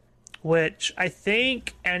 Which I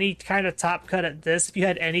think any kind of top cut at this, if you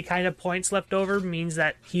had any kind of points left over, means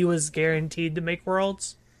that he was guaranteed to make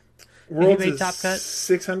Worlds. Worlds is top cut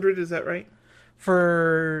 600, is that right?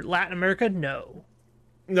 For Latin America, no.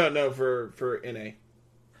 No, for NA.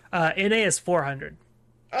 NA is 400.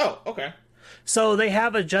 Oh, okay. So they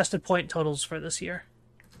have adjusted point totals for this year.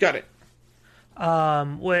 Got it.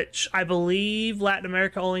 Which I believe Latin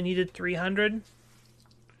America only needed 300.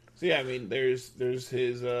 So yeah, I mean, there's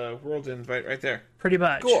his World invite right there. Pretty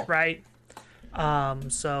much, cool. Right?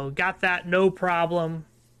 So got that, no problem.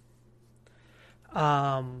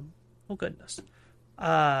 Oh goodness.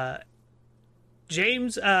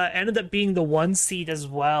 James ended up being the 1 seed as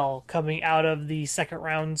well, coming out of the second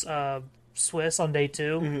rounds of Swiss on day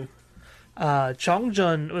 2. Mm-hmm.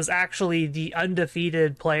 Chongjun was actually the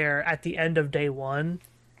undefeated player at the end of day 1.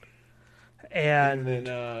 And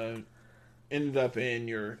then ended up in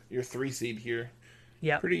your 3 seed here.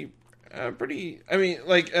 Yeah. Pretty. I mean,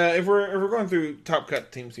 if we're going through top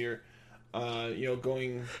cut teams here,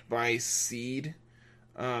 going by seed,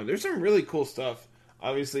 there's some really cool stuff.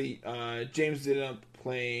 Obviously, James ended up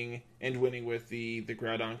playing and winning with the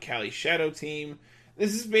Groudon Cali Shadow team.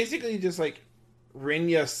 This is basically just like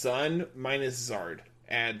Rinya Sun minus Zard.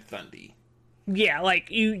 Add Thundy. Yeah,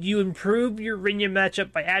 you improve your Rinya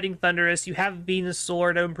matchup by adding Thundurus. You have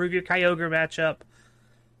Venusaur to improve your Kyogre matchup.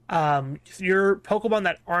 Your Pokemon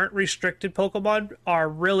that aren't restricted Pokemon are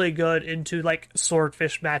really good into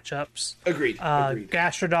Swordfish matchups. Agreed.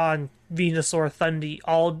 Gastrodon, Venusaur, Thundy,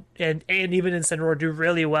 all and even Incineroar do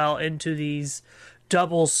really well into these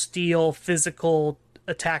double steel physical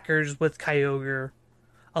attackers with Kyogre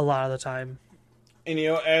a lot of the time. And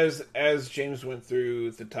as James went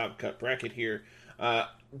through the top cut bracket here,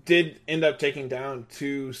 did end up taking down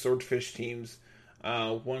 2 Swordfish teams.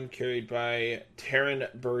 One carried by Terran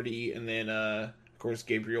Birdie, and then of course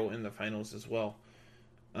Gabriel in the finals as well.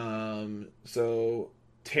 So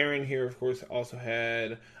Terran here, of course, also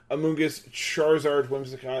had Amoonguss, Charizard,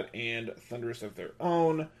 Whimsicott, and Thundurus of their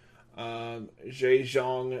own.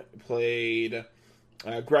 Zhejiang played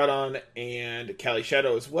Groudon and Cali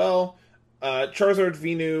Shadow as well. Charizard,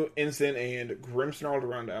 Venu, Incin, and Grimmsnarl to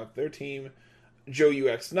round out their team. Joe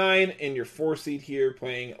UX9 in your 4 seed here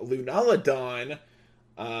playing Lunaludon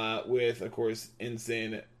with, of course,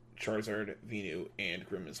 Incin, Charizard, Venu, and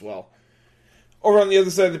Grimm as well. Over on the other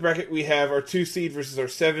side of the bracket, we have our 2 seed versus our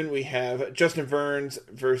 7. We have Justin Burns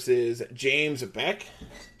versus James Beck.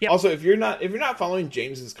 Yep. Also, if you're not following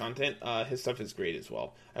James's content, his stuff is great as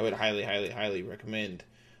well. I would highly recommend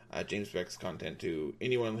James Beck's content to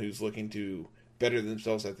anyone who's looking to better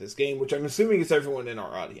themselves at this game, which I'm assuming is everyone in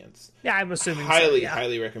our audience. Yeah, I'm assuming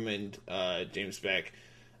Highly recommend James Beck.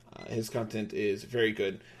 His content is very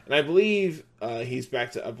good, and I believe he's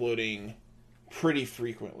back to uploading pretty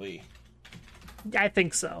frequently. I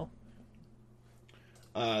think so.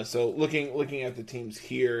 So looking at the teams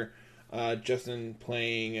here, Justin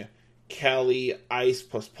playing Kali, Ice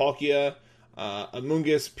plus Palkia,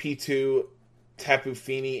 Amoonguss, P2, Tapu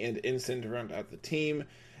Fini, and Ensign to round out the team.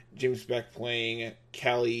 James Beck playing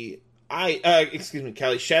Kali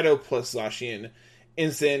Shadow plus Zacian,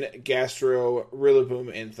 Ensign, Gastro,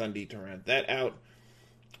 Rillaboom, and Thundee to round that out.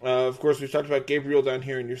 Of course, we've talked about Gabriel down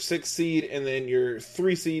here in your 6 seed, and then your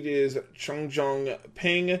 3 seed is Chongzhong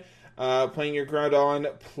Ping, playing your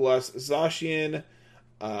Groudon plus Zacian,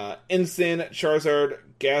 Ensign, Charizard,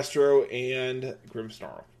 Gastro, and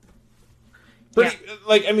Grimmsnarl.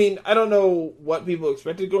 I don't know what people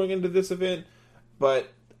expected going into this event,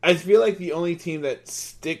 but I feel like the only team that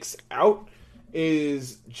sticks out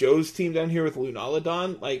is Joe's team down here with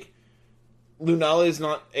Lunala. Like, Lunala is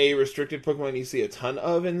not a restricted Pokemon you see a ton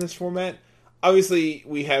of in this format. Obviously,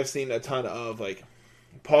 we have seen a ton of, like,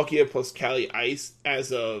 Palkia plus Kali Ice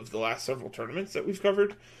as of the last several tournaments that we've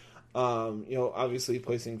covered. Obviously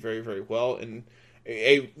placing very, very well. And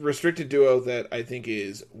a restricted duo that I think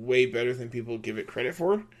is way better than people give it credit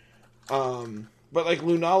for. But, like,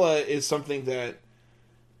 Lunala is something that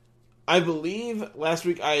I believe last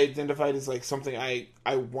week I identified as like something I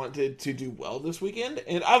wanted to do well this weekend.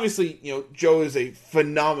 And obviously, Joe is a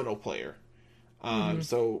phenomenal player.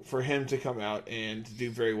 So for him to come out and to do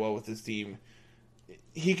very well with his team,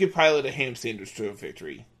 he could pilot a ham sandwich to a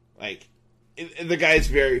victory. Like, the guy's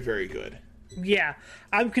very, very good. Yeah,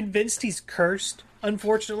 I'm convinced he's cursed,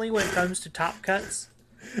 unfortunately, when it comes to top cuts.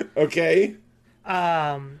 Okay.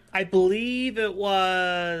 I believe it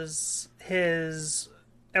was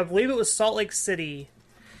Salt Lake City.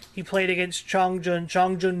 He played against Chongjun.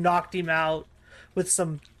 Chongjun knocked him out with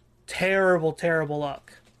some terrible, terrible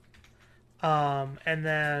luck. And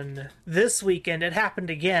then this weekend, it happened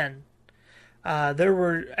again.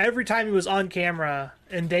 Every time he was on camera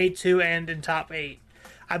in day 2 and in top 8,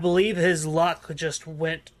 I believe his luck just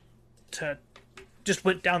went down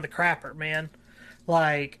the crapper, man.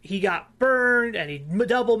 Like, he got burned, and he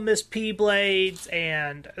double missed P-Blades,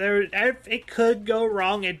 and it could go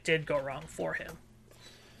wrong. It did go wrong for him.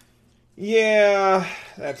 Yeah,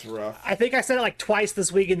 that's rough. I think I said it like twice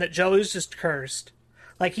this weekend that Joe is just cursed.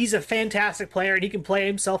 Like, he's a fantastic player, and he can play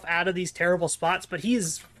himself out of these terrible spots, but he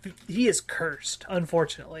is cursed,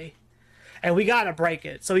 unfortunately. And we gotta break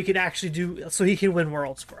it so he can win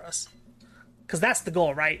Worlds for us. Because that's the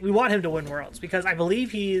goal, right? We want him to win Worlds, because I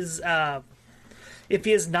believe he's... if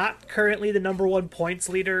he is not currently the number 1 points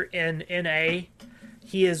leader in NA,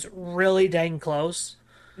 he is really dang close.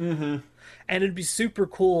 Mm-hmm. And it'd be super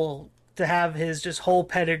cool to have his just whole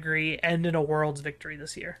pedigree end in a Worlds victory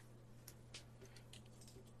this year.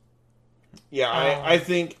 Yeah, I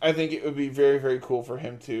think it would be very, very cool for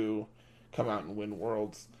him to come out and win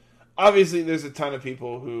Worlds. Obviously, there's a ton of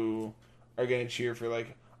people who are going to cheer for,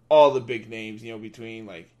 like, all the big names, between,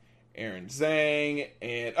 like, Aaron Zhang,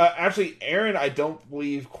 and actually Aaron, I don't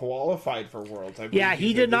believe qualified for Worlds.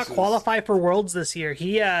 He did not qualify for Worlds this year.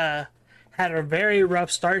 He had a very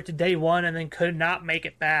rough start to day 1 and then could not make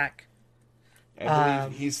it back. I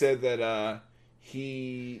believe he said that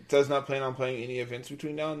he does not plan on playing any events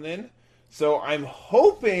between now and then. So I'm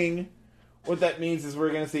hoping what that means is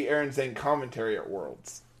we're going to see Aaron Zhang commentary at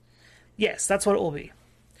Worlds. Yes, that's what it will be.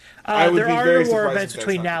 There are no more events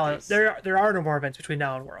between now. There are no more events between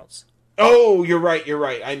now and Worlds. Oh, you're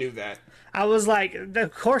right. I knew that. I was like,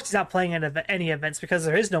 of course he's not playing any events because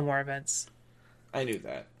there is no more events. I knew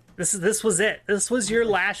that. This was it. This was your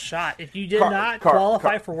last shot. If you did not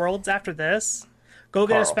qualify for Worlds after this, go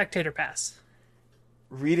get a spectator pass.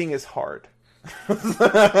 Reading is hard.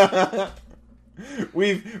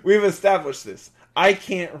 We've established this. I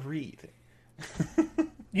can't read.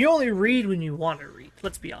 You only read when you want to read.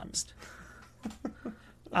 Let's be honest.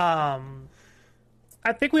 I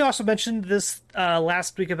think we also mentioned this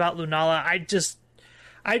last week about Lunala.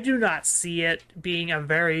 I do not see it being a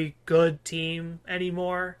very good team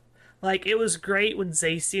anymore. Like, it was great when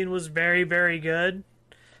Zacian was very, very good,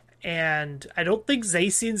 and I don't think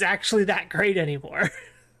Zacian's actually that great anymore.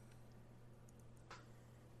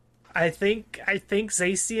 I think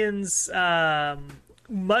Zacian's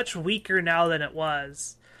much weaker now than it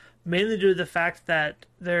was. mainly due to the fact that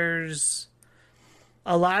there's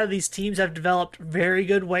a lot of these teams have developed very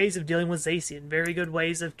good ways of dealing with Zacian, very good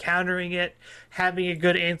ways of countering it, having a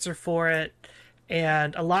good answer for it,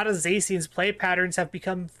 and a lot of Zacian's play patterns have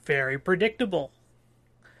become very predictable.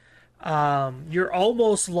 You're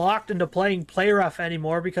almost locked into playing play rough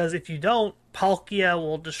anymore because if you don't, Palkia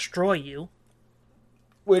will destroy you.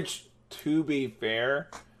 Which, to be fair,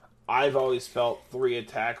 I've always felt 3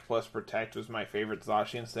 attack plus protect was my favorite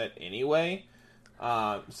Zacian set anyway.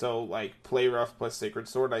 So, like, play rough plus Sacred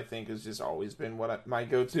Sword, I think, has just always been my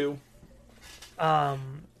go-to.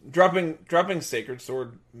 Dropping Sacred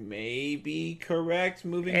Sword may be correct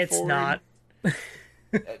moving forward. It's not.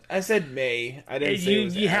 I said may. I didn't say it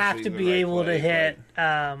was you have to be able to hit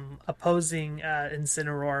but... opposing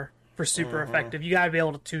Incineroar for super effective. You got to be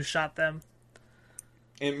able to two-shot them.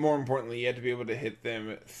 And more importantly, you have to be able to hit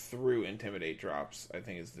them through Intimidate drops, I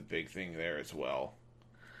think is the big thing there as well.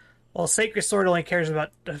 Well, Sacred Sword only cares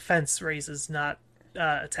about defense raises, not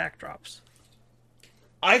attack drops.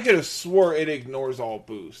 I could have swore it ignores all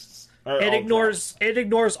boosts. It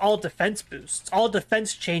ignores all defense boosts, all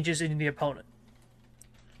defense changes in the opponent.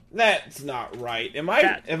 That's not right.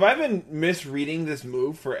 Have I been misreading this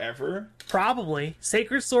move forever? Probably.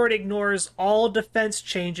 Sacred Sword ignores all defense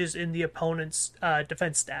changes in the opponent's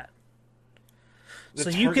defense stat.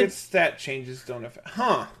 The target stat changes don't affect...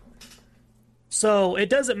 Huh. So it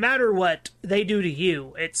doesn't matter what they do to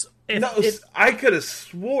you. I could have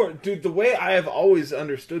swore... Dude, the way I have always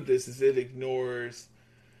understood this is it ignores...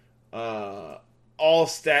 all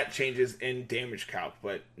stat changes in damage calc,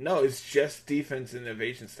 but no, it's just defense and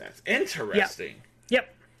evasion stats. Interesting.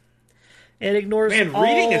 Yep. It ignores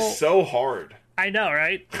reading is so hard. I know,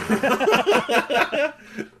 right?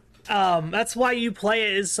 That's why you play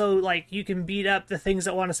it, is so like you can beat up the things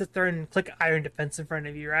that want to sit there and click Iron Defense in front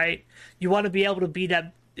of you, right? You want to be able to beat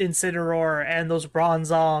up Incineroar and those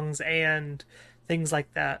Bronzongs and things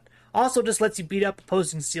like that. Also just lets you beat up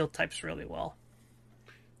opposing steel types really well.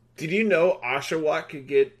 Did you know Oshawott could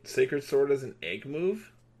get Sacred Sword as an egg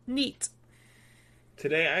move? Neat.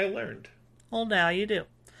 Today I learned. Well, now you do.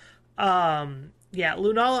 Yeah,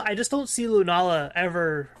 Lunala, I just don't see Lunala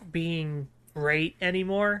ever being great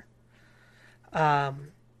anymore.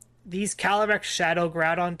 These Calyrex Shadow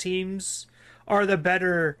Groudon teams are the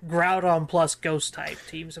better Groudon plus Ghost type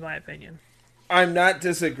teams, in my opinion. I'm not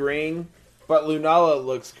disagreeing, but Lunala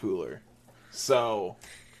looks cooler. So,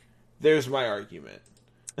 there's my argument.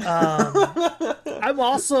 I'm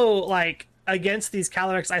also like against these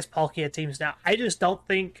Calyrex Ice Palkia teams now. I just don't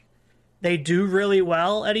think they do really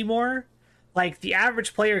well anymore. Like the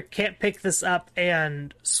average player can't pick this up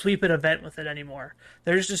and sweep an event with it anymore.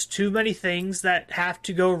 There's just too many things that have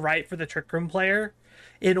to go right for the Trick Room player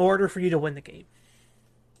in order for you to win the game.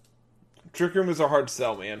 Trick Room is a hard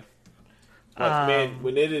sell, man. But man,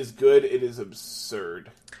 when it is good, it is absurd.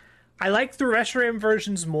 I like the Reshiram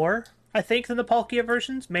versions more, I think, than the Palkia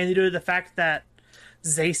versions, mainly due to the fact that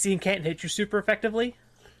Zacian can't hit you super effectively.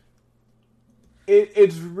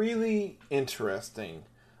 It's really interesting.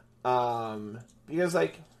 Because,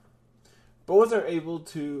 like, both are able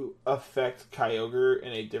to affect Kyogre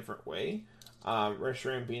in a different way.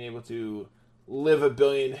 Reshiram being able to live a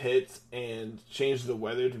billion hits and change the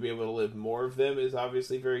weather to be able to live more of them is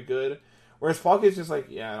obviously very good. Whereas Palkia is just like,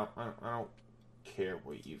 yeah, I don't care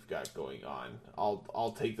what you've got going on.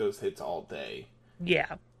 I'll take those hits all day.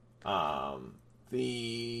 Yeah.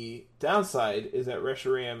 The downside is that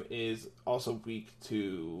Reshiram is also weak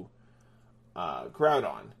to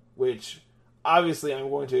Groudon, which obviously I'm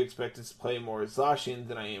going to expect to play more Zacian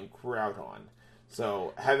than I am Groudon.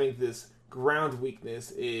 So having this ground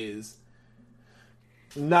weakness is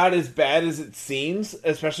not as bad as it seems,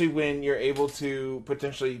 especially when you're able to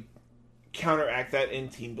potentially counteract that in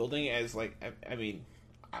team building as, like, I mean,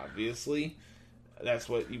 obviously that's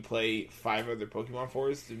what you play 5 other Pokemon for,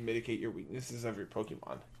 is to mitigate your weaknesses of your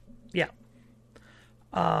Pokemon. Yeah.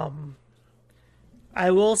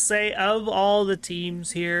 I will say, of all the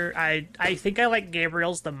teams here, I think I like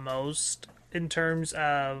Gabriel's the most in terms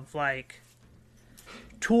of, like,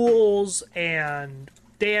 tools and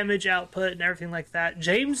damage output and everything like that.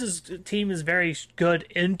 James's team is very good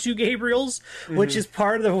into Gabriel's, which is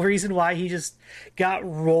part of the reason why he just got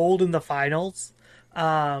rolled in the finals.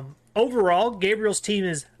 Overall, Gabriel's team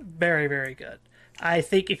is very, very good. I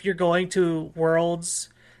think if you're going to Worlds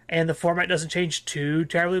and the format doesn't change too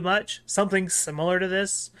terribly much, something similar to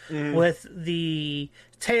this with the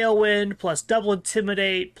Tailwind plus Double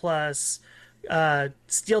Intimidate plus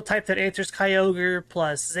Steel type that answers Kyogre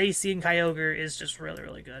plus Zacian Kyogre is just really,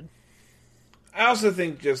 really good. I also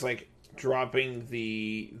think just, like, dropping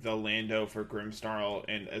the Lando for Grimmsnarl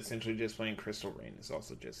and essentially just playing Crystal Rain is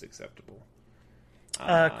also just acceptable.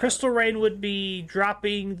 Crystal Rain would be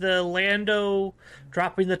dropping the Lando,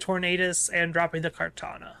 dropping the Tornadus, and dropping the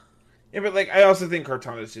Kartana. Yeah, but like I also think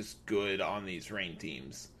Kartana is just good on these Rain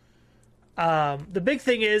teams. The big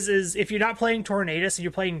thing is if you're not playing Tornadus and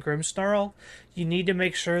you're playing Grimmsnarl, you need to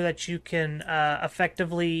make sure that you can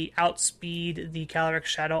effectively outspeed the Calyrex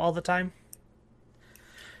Shadow all the time.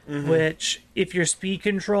 Mm-hmm. Which, if your speed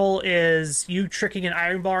control is you tricking an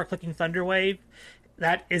Iron Ball or clicking Thunder Wave,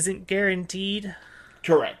 that isn't guaranteed.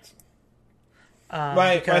 Correct.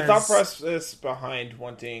 My thought process behind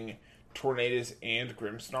wanting Tornadus and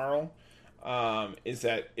Grimmsnarl is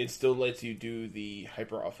that it still lets you do the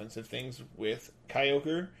hyper offensive things with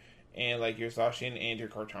Kyogre and like your Zacian and your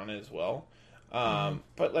Kartana as well.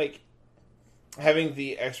 But like having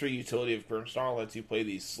the extra utility of Grimmsnarl lets you play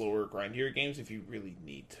these slower, grindier games if you really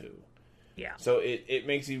need to. Yeah. So it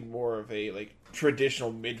makes you more of a like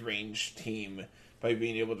traditional mid-range team by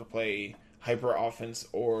being able to play hyper offense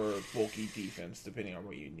or bulky defense depending on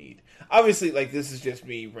what you need. Obviously, like this is just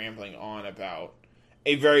me rambling on about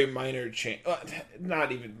a very minor change.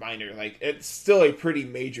 Not even minor. Like it's still a pretty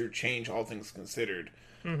major change, all things considered.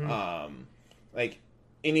 Mm-hmm. Like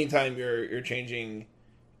anytime you're changing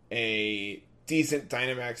a decent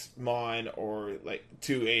Dynamax Mon or like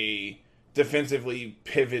to a defensively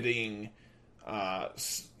pivoting,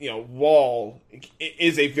 wall, it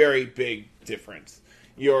is a very big difference.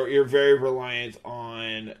 You're very reliant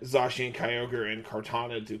on Zacian, Kyogre, and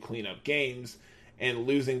Kartana to clean up games, and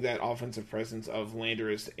losing that offensive presence of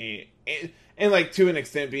Landorus and like to an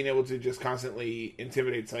extent being able to just constantly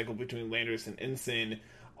intimidate cycle between Landorus and Incin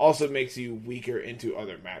also makes you weaker into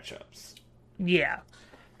other matchups. Yeah.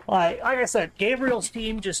 Like I said, Gabriel's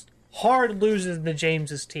team just hard loses to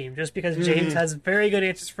James's team just because James has very good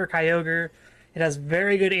answers for Kyogre. It has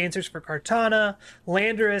very good answers for Kartana.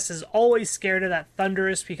 Landorus is always scared of that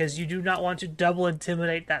Thundurus because you do not want to double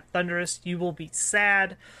intimidate that Thundurus. You will be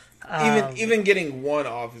sad. Even getting one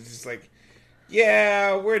off is just like,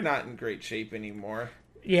 yeah, we're not in great shape anymore.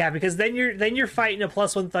 Yeah, because then you're fighting a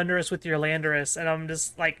 +1 Thundurus with your Landorus, and I'm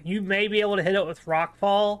just like, you may be able to hit it with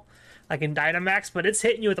Rockfall, like in Dynamax, but it's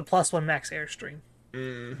hitting you with a +1 Max Airstream.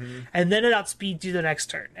 Mm-hmm. And then it outspeeds you the next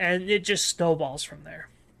turn, and it just snowballs from there.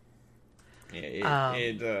 Yeah,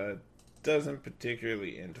 it doesn't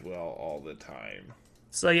particularly end well all the time.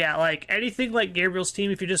 So yeah, like anything like Gabriel's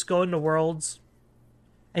team, if you just go into Worlds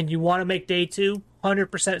and you want to make day 2,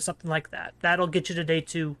 100% something like that. That'll get you to day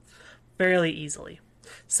 2 fairly easily.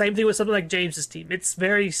 Same thing with something like James's team. It's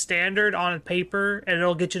very standard on paper, and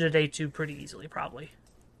it'll get you to day 2 pretty easily, probably.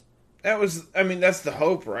 That's the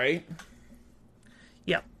hope, right?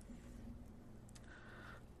 Yep.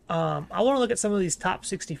 I want to look at some of these top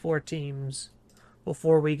 64 teams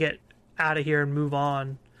before we get out of here and move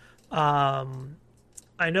on.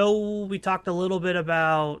 I know we talked a little bit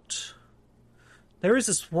about... There was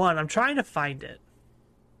this one. I'm trying to find it.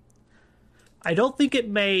 I don't think it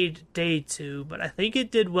made day 2, but I think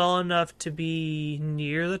it did well enough to be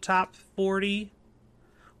near the top 40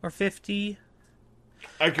 or 50.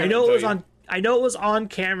 I know it was on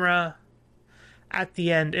camera at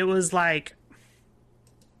the end. It was like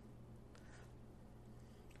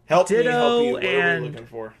help Ditto me help you. What and are we looking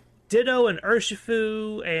for? Ditto and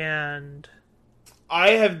Urshifu and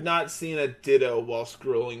I have not seen a Ditto while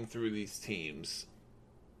scrolling through these teams.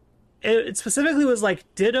 It specifically was like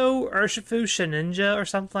Ditto, Urshifu, Shedinja, or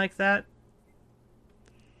something like that.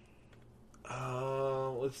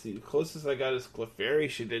 Let's see. The closest I got is Clefairy,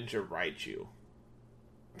 Shedinja, Raichu.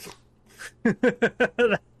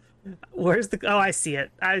 Where's the... Oh, I see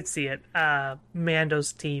it.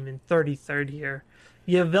 Mando's team in 33rd here.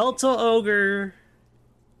 Yveltal Ogre,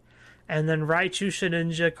 and then Raichu,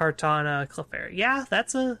 Shedinja, Kartana, Clefairy. Yeah,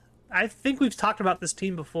 that's a... I think we've talked about this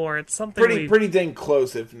team before. It's something pretty dang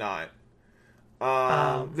close, if not.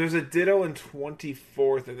 There's a Ditto in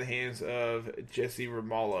 24th in the hands of Jesse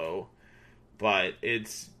Romalo, but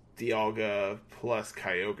it's Dialga plus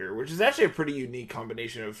Kyogre, which is actually a pretty unique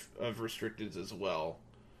combination of restricteds as well.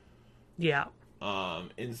 Yeah.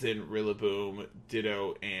 Incin, Rillaboom,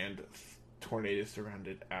 Ditto, and Tornadus to round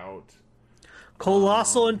it out.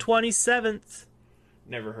 Colossal in 27th.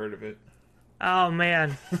 Never heard of it. Oh,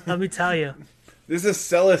 man. Let me tell you. This is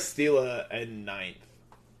Celesteela in 9th.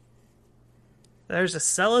 There is a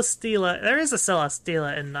Celesteela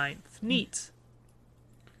in 9th. Neat.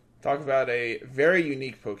 Talk about a very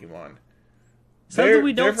unique Pokemon. Something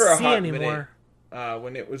we don't see anymore.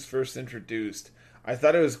 When it was first introduced, I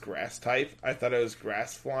thought it was grass type. I thought it was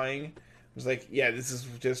grass flying. I was like, yeah, this is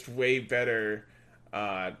just way better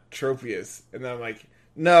Tropius, and then I'm like,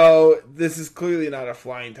 no, this is clearly not a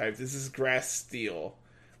flying type. This is grass steel.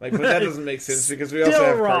 Like, but that doesn't make sense because we also Still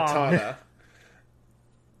have wrong. Kartana.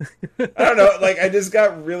 I don't know. Like, I just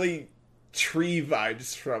got really tree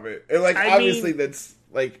vibes from it, and like, obviously that's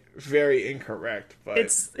like very incorrect. But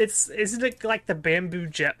it's isn't it like the Bamboo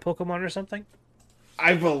Jet Pokemon or something?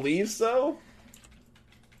 I believe so.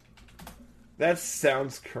 That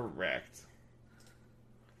sounds correct.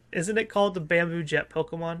 Isn't it called the Bamboo Jet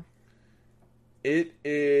Pokemon? It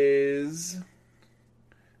is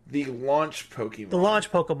the launch Pokemon. The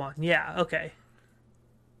launch Pokemon. Yeah. Okay.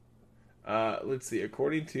 Let's see.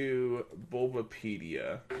 According to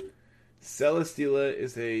Bulbapedia, Celesteela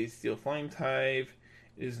is a steel flying type.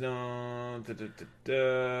 It is known.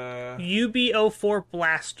 UB04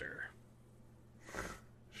 Blaster.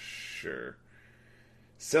 Sure.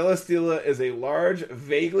 Celesteela is a large,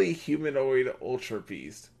 vaguely humanoid ultra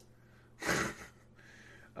beast.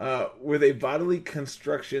 With a bodily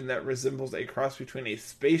construction that resembles a cross between a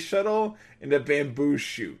space shuttle and a bamboo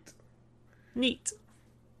shoot. Neat.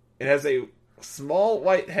 It has a small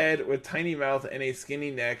white head with tiny mouth and a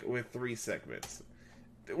skinny neck with 3 segments.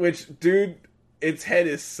 Which, dude, its head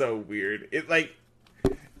is so weird.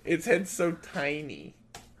 Its head's so tiny.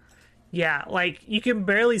 Yeah, like, you can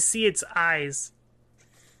barely see its eyes.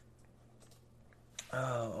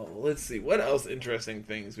 Oh, let's see. What else interesting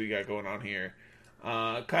things we got going on here?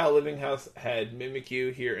 Kyle Livinghouse had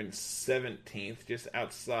Mimikyu here in 17th, just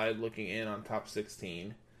outside looking in on top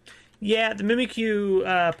 16. Yeah, the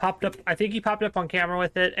Mimikyu popped up. I think he popped up on camera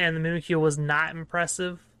with it, and the Mimikyu was not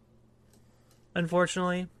impressive,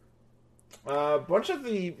 unfortunately. A bunch of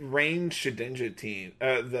the Rain Shedinja team,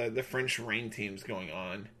 the French Rain teams going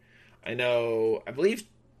on. I believe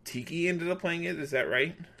Tiki ended up playing it, is that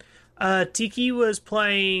right? Tiki was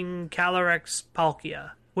playing Calyrex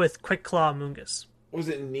Palkia with Quick Claw Mungus. Was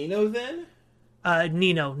it Nino then?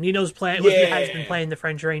 Nino's playing. Yeah. Has been playing the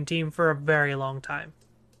French Rain team for a very long time.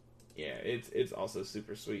 Yeah, it's also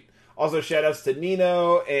super sweet. Also, shout outs to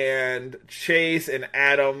Nino and Chase and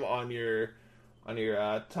Adam on your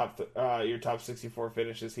top 64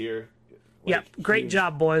 finishes here. Yep, great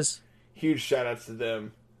job, boys. Huge shout outs to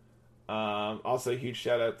them. Also, huge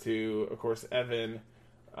shout out to, of course, Evan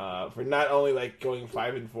for not only like going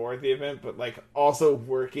 5 and 4 at the event, but like also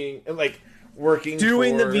working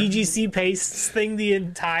doing the VGC pace thing the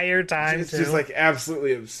entire time. It's just like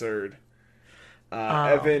absolutely absurd.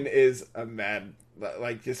 Evan is a mad,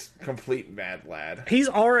 like just complete mad lad. He's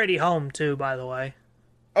already home too, by the way.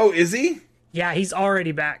 Oh, is he? Yeah, he's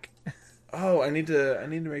already back. Oh, I need to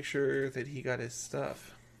make sure that he got his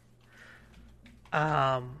stuff.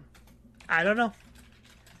 I don't know.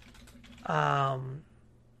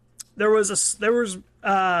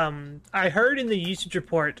 I heard in the usage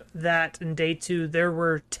report that in day 2 there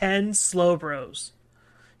were 10 Slowbros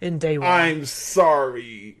in day 1. I'm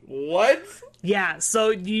sorry. What? Yeah,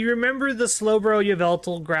 so do you remember the Slowbro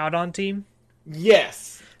Yveltal Groudon team?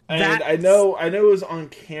 Yes. And I know it was on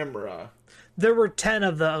camera. There were 10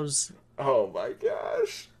 of those. Oh my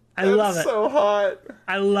gosh. I love it. That's so hot.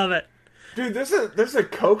 I love it. Dude, there's a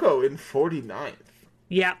Coco in 49th.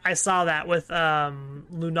 Yeah, I saw that with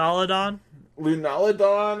Lunaludon.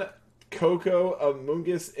 Lunaludon, Coco,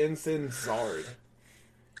 Amoonguss, Ensign, Zard.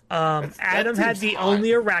 Adam had the only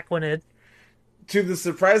Araquanid. To the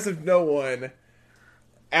surprise of no one,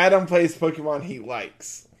 Adam plays Pokemon he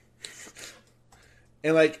likes.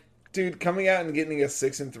 And like, dude, coming out and getting a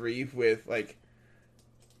 6 and 3 with like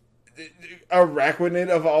Araquanid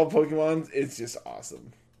of all Pokemon, it's just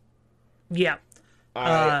awesome. Yeah.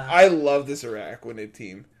 I love this Araquanid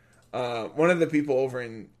team. One of the people over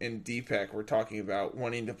in DPEC were talking about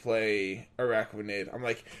wanting to play Araquanid. I'm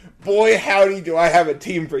like, boy, howdy, do I have a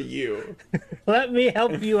team for you. Let me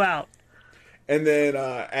help you out. And then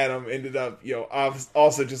Adam ended up,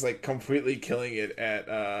 also just like completely killing it at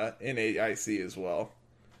NAIC as well.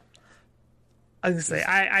 I was gonna say,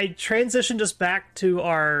 I transitioned us back to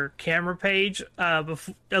our camera page a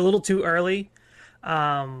little too early.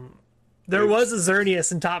 There was a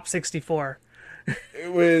Xerneas in top 64.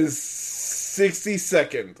 It was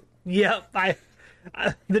 62nd. Yep,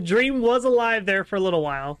 the dream was alive there for a little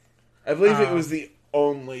while. I believe it was the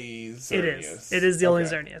only Xerneas. It is the only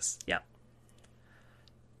Xerneas. Yep.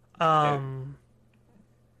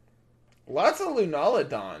 Lots of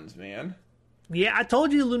Lunaludons, man. Yeah, I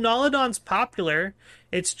told you Lunaludon's popular.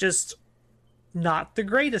 It's just not the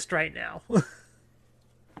greatest right now.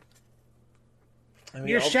 I mean,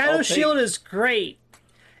 your Shadow Shield is great,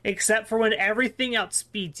 except for when everything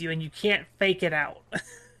outspeeds you and you can't fake it out.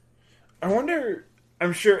 I wonder,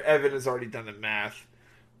 I'm sure Evan has already done the math,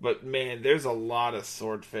 But man, there's a lot of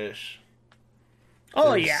swordfish.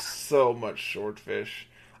 Oh There's yeah. so much swordfish.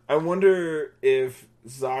 I wonder if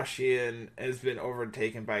Zacian has been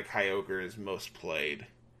overtaken by Kyogre as most played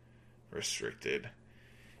restricted.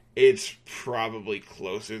 It's probably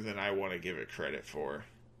closer than I want to give it credit for.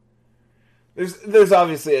 There's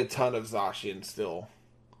obviously a ton of Zacian still.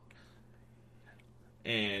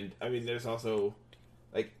 And I mean there's also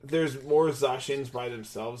like there's more Zacians by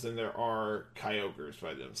themselves than there are Kyogres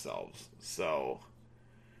by themselves. So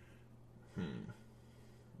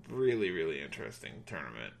really, really interesting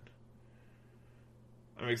tournament.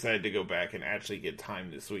 I'm excited to go back and actually get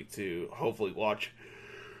time this week to hopefully watch.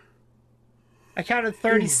 I counted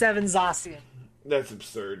 37 Zacian That's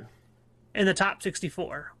absurd. in the top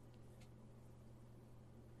 64.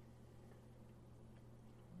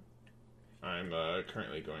 I'm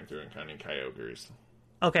currently going through and counting Kyogres.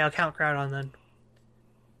 Okay, I'll count Groudon then.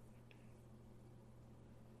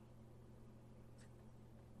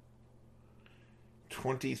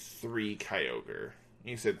 $23 Kyogre.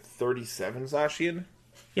 You said 37 Zacian?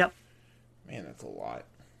 Yep. Man, that's a lot.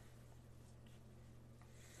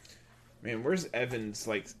 Man, where's Evan's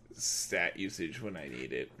like stat usage when I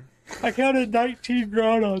need it? I counted 19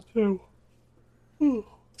 Groudon too.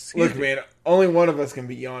 Look, man, only one of us can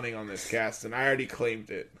be yawning on this cast, and I already claimed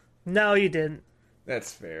it. No, you didn't.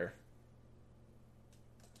 That's fair.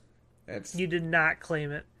 You did not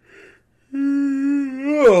claim it.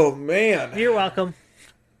 Oh, man. You're welcome.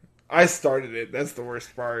 I started it. That's the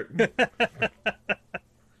worst part.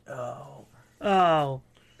 Oh.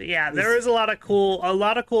 But yeah, there is a lot of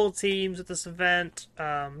cool teams at this event.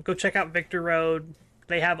 Go check out Victor Road.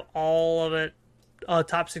 They have all of it,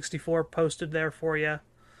 top 64 posted there for you.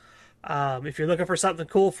 If you're looking for something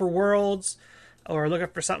cool for Worlds or looking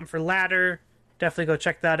for something for Ladder, definitely go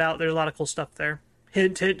check that out. There's a lot of cool stuff there.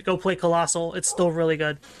 Hint, hint, go play Colossal. It's still really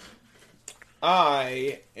good.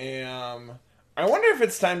 I wonder if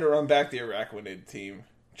it's time to run back the Araquanid team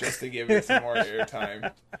just to give it some more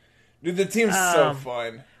airtime. Dude, the team's so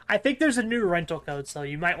fun. I think there's a new rental code, so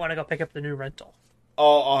you might want to go pick up the new rental.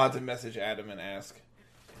 I'll have to message Adam and ask.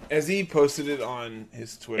 Has he posted it on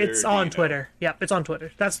his Twitter? It's on Twitter. Yep, it's on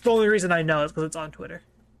Twitter. That's the only reason I know is because it's on Twitter.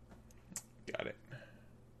 Got it.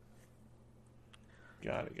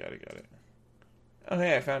 Oh,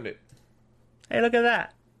 hey, I found it. Hey, look at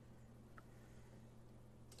that.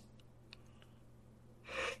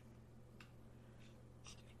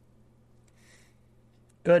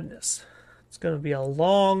 Goodness. It's going to be a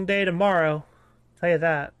long day tomorrow. I'll tell you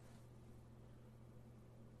that.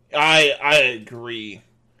 I agree.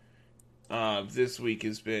 This week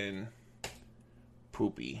has been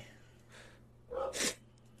poopy.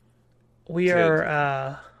 We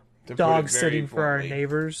are dog sitting for our bluntly.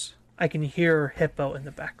 neighbors. I can hear Hippo in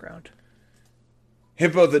the background.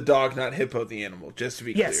 Hippo the dog, not Hippo the animal, just to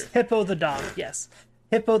be Yes, clear. Hippo the dog. Yes.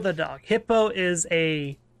 Hippo the dog. Hippo is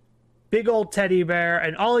a big old teddy bear,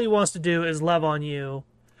 and all he wants to do is love on you,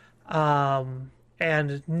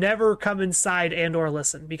 and never come inside and or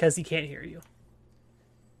listen because he can't hear you.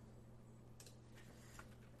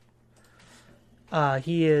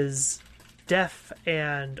 He is deaf,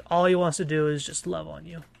 and all he wants to do is just love on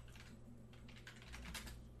you.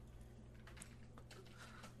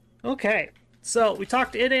 Okay, so we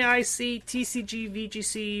talked NAIC, TCG,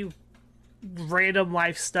 VGC, random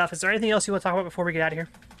life stuff. Is there anything else you want to talk about before we get out of here?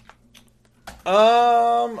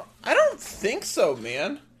 I don't think so,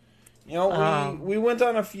 man. You know, we went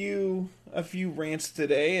on a few rants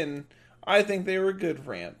today, and I think they were good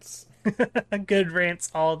rants. Good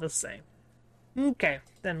rants all the same. Okay,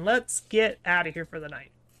 then let's get out of here for the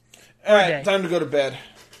night. All right, day. time to go to bed.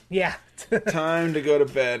 Yeah. Time to go to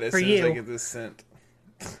bed as For soon as I you. get this sent.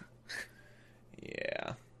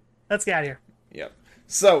 Yeah. Let's get out of here. Yep.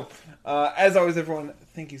 So, as always, everyone,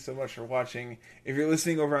 thank you so much for watching. If you're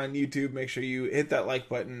listening over on YouTube, make sure you hit that like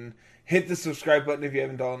button, hit the subscribe button if you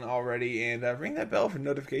haven't done already, and ring that bell for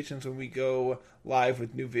notifications when we go live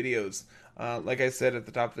with new videos. Like I said at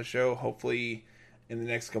the top of the show, hopefully in the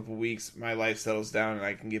next couple weeks, my life settles down and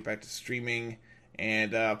I can get back to streaming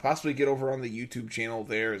and possibly get over on the YouTube channel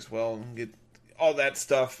there as well and get all that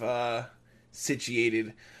stuff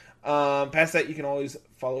situated. Past that, you can always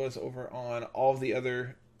follow us over on all the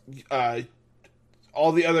other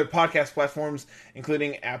podcast platforms,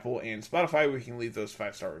 including Apple and Spotify, where you can leave those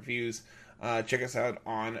 5-star reviews. Check us out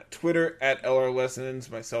on Twitter at LR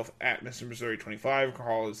Lessons, myself at Mr. Missouri 25.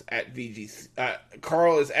 Carl is at VGC.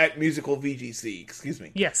 Carl is at Musical VGC. Excuse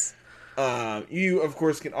me. Yes. You, of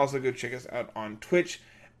course, can also go check us out on Twitch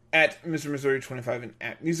at Mr. Missouri 25 and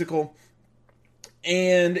at Musical.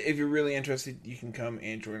 And if you're really interested, you can come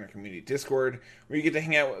and join our community Discord, where you get to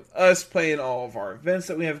hang out with us, play in all of our events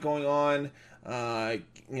that we have going on.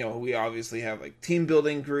 We obviously have like team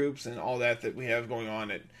building groups and all that we have going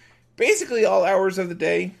on at basically all hours of the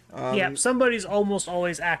day. Yeah, somebody's almost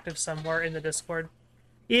always active somewhere in the Discord,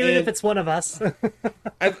 even if it's one of us.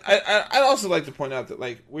 I'd also like to point out that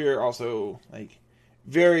like we're also like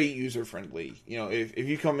very user friendly. If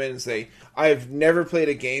you come in and say, I've never played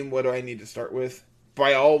a game, what do I need to start with?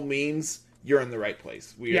 By all means, you're in the right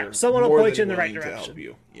place. Someone will point you in the right direction. To help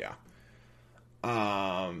you. Yeah.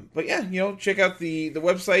 But yeah, check out the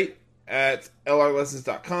website at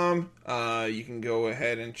lrlessons.com. You can go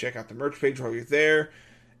ahead and check out the merch page while you're there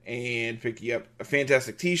and pick you up a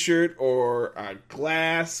fantastic t-shirt or a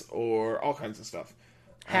glass or all kinds of stuff.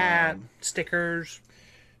 Hat, stickers.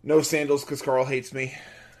 No sandals because Carl hates me.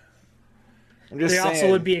 They also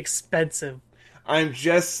would be expensive. I'm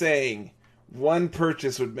just saying, one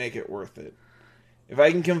purchase would make it worth it. If I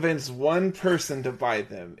can convince one person to buy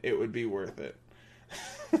them, it would be worth it.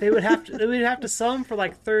 We'd have to sell them for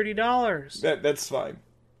like $30. That's fine.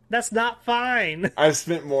 That's not fine. I've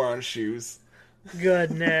spent more on shoes.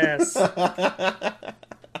 Goodness.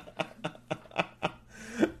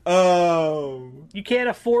 You can't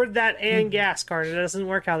afford that and gas card. It doesn't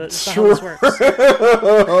work how that's not how this works.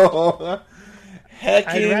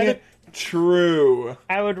 Hecking true.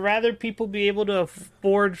 I would rather people be able to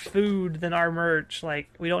afford food than our merch. Like,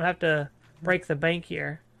 we don't have to break the bank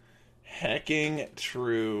here. Hecking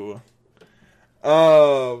true.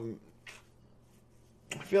 I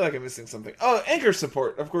feel like I'm missing something. Oh, Anchor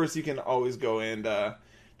support. Of course, you can always go and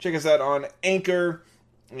check us out on Anchor.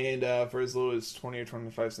 And for as low as 20 or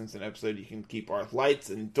 25 cents an episode, you can keep our lights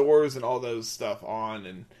and doors and all those stuff on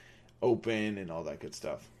and open and all that good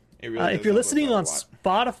stuff. If you're listening on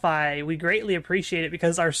Spotify, we greatly appreciate it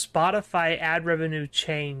because our Spotify ad revenue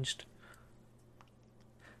changed.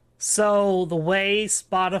 So the way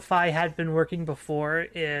Spotify had been working before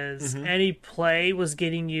is any play was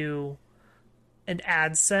getting you an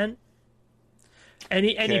ad sent.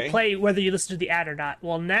 Any play, whether you listen to the ad or not.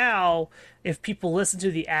 Well, now, if people listen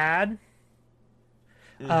to the ad,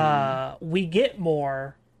 we get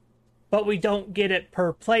more, but we don't get it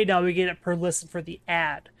per play now. We get it per listen for the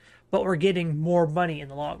ad, but we're getting more money in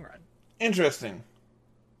the long run. Interesting.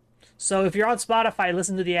 So if you're on Spotify,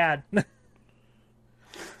 listen to the ad.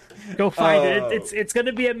 Go find it. It's going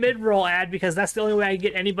to be a mid-roll ad because that's the only way I can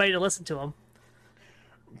get anybody to listen to them.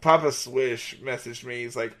 Papa Swish messaged me.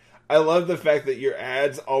 He's like, I love the fact that your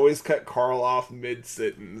ads always cut Carl off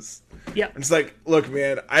mid-sentence. Yep. It's like, look,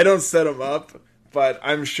 man, I don't set them up, but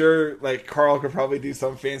I'm sure like Carl could probably do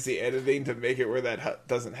some fancy editing to make it where that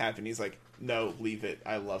doesn't happen. He's like, no, leave it.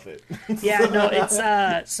 I love it. Yeah, no,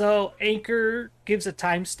 it's so Anchor gives a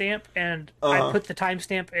timestamp, and I put the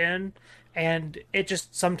timestamp in, and it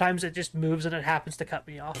just sometimes it just moves and it happens to cut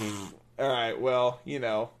me off. All right, well,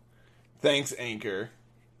 thanks, Anchor.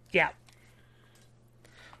 Yeah.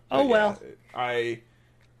 Oh, well. I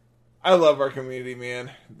love our community,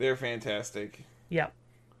 man. They're fantastic. Yep.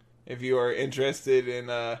 If you are interested in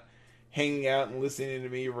hanging out and listening to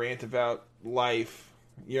me rant about life,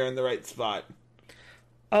 you're in the right spot.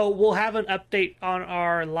 Oh, we'll have an update on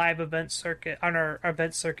our live event circuit,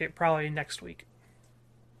 probably next week.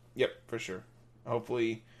 Yep, for sure.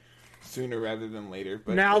 Hopefully sooner rather than later.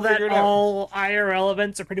 But now that all IRL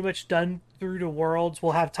events are pretty much done through to Worlds,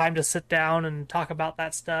 we'll have time to sit down and talk about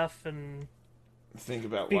that stuff and think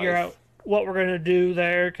about figure out what we're going to do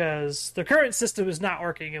there, because the current system is not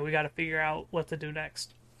working and we got to figure out what to do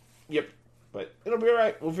next. Yep, but it'll be all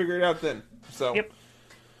right. We'll figure it out then. So, yep.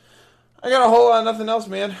 I got a whole lot of nothing else,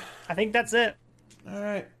 man. I think that's it. All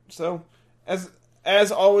right. So,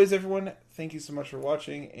 as always, everyone, thank you so much for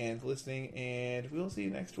watching and listening, and we'll see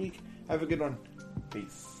you next week. Have a good one.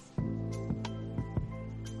 Peace.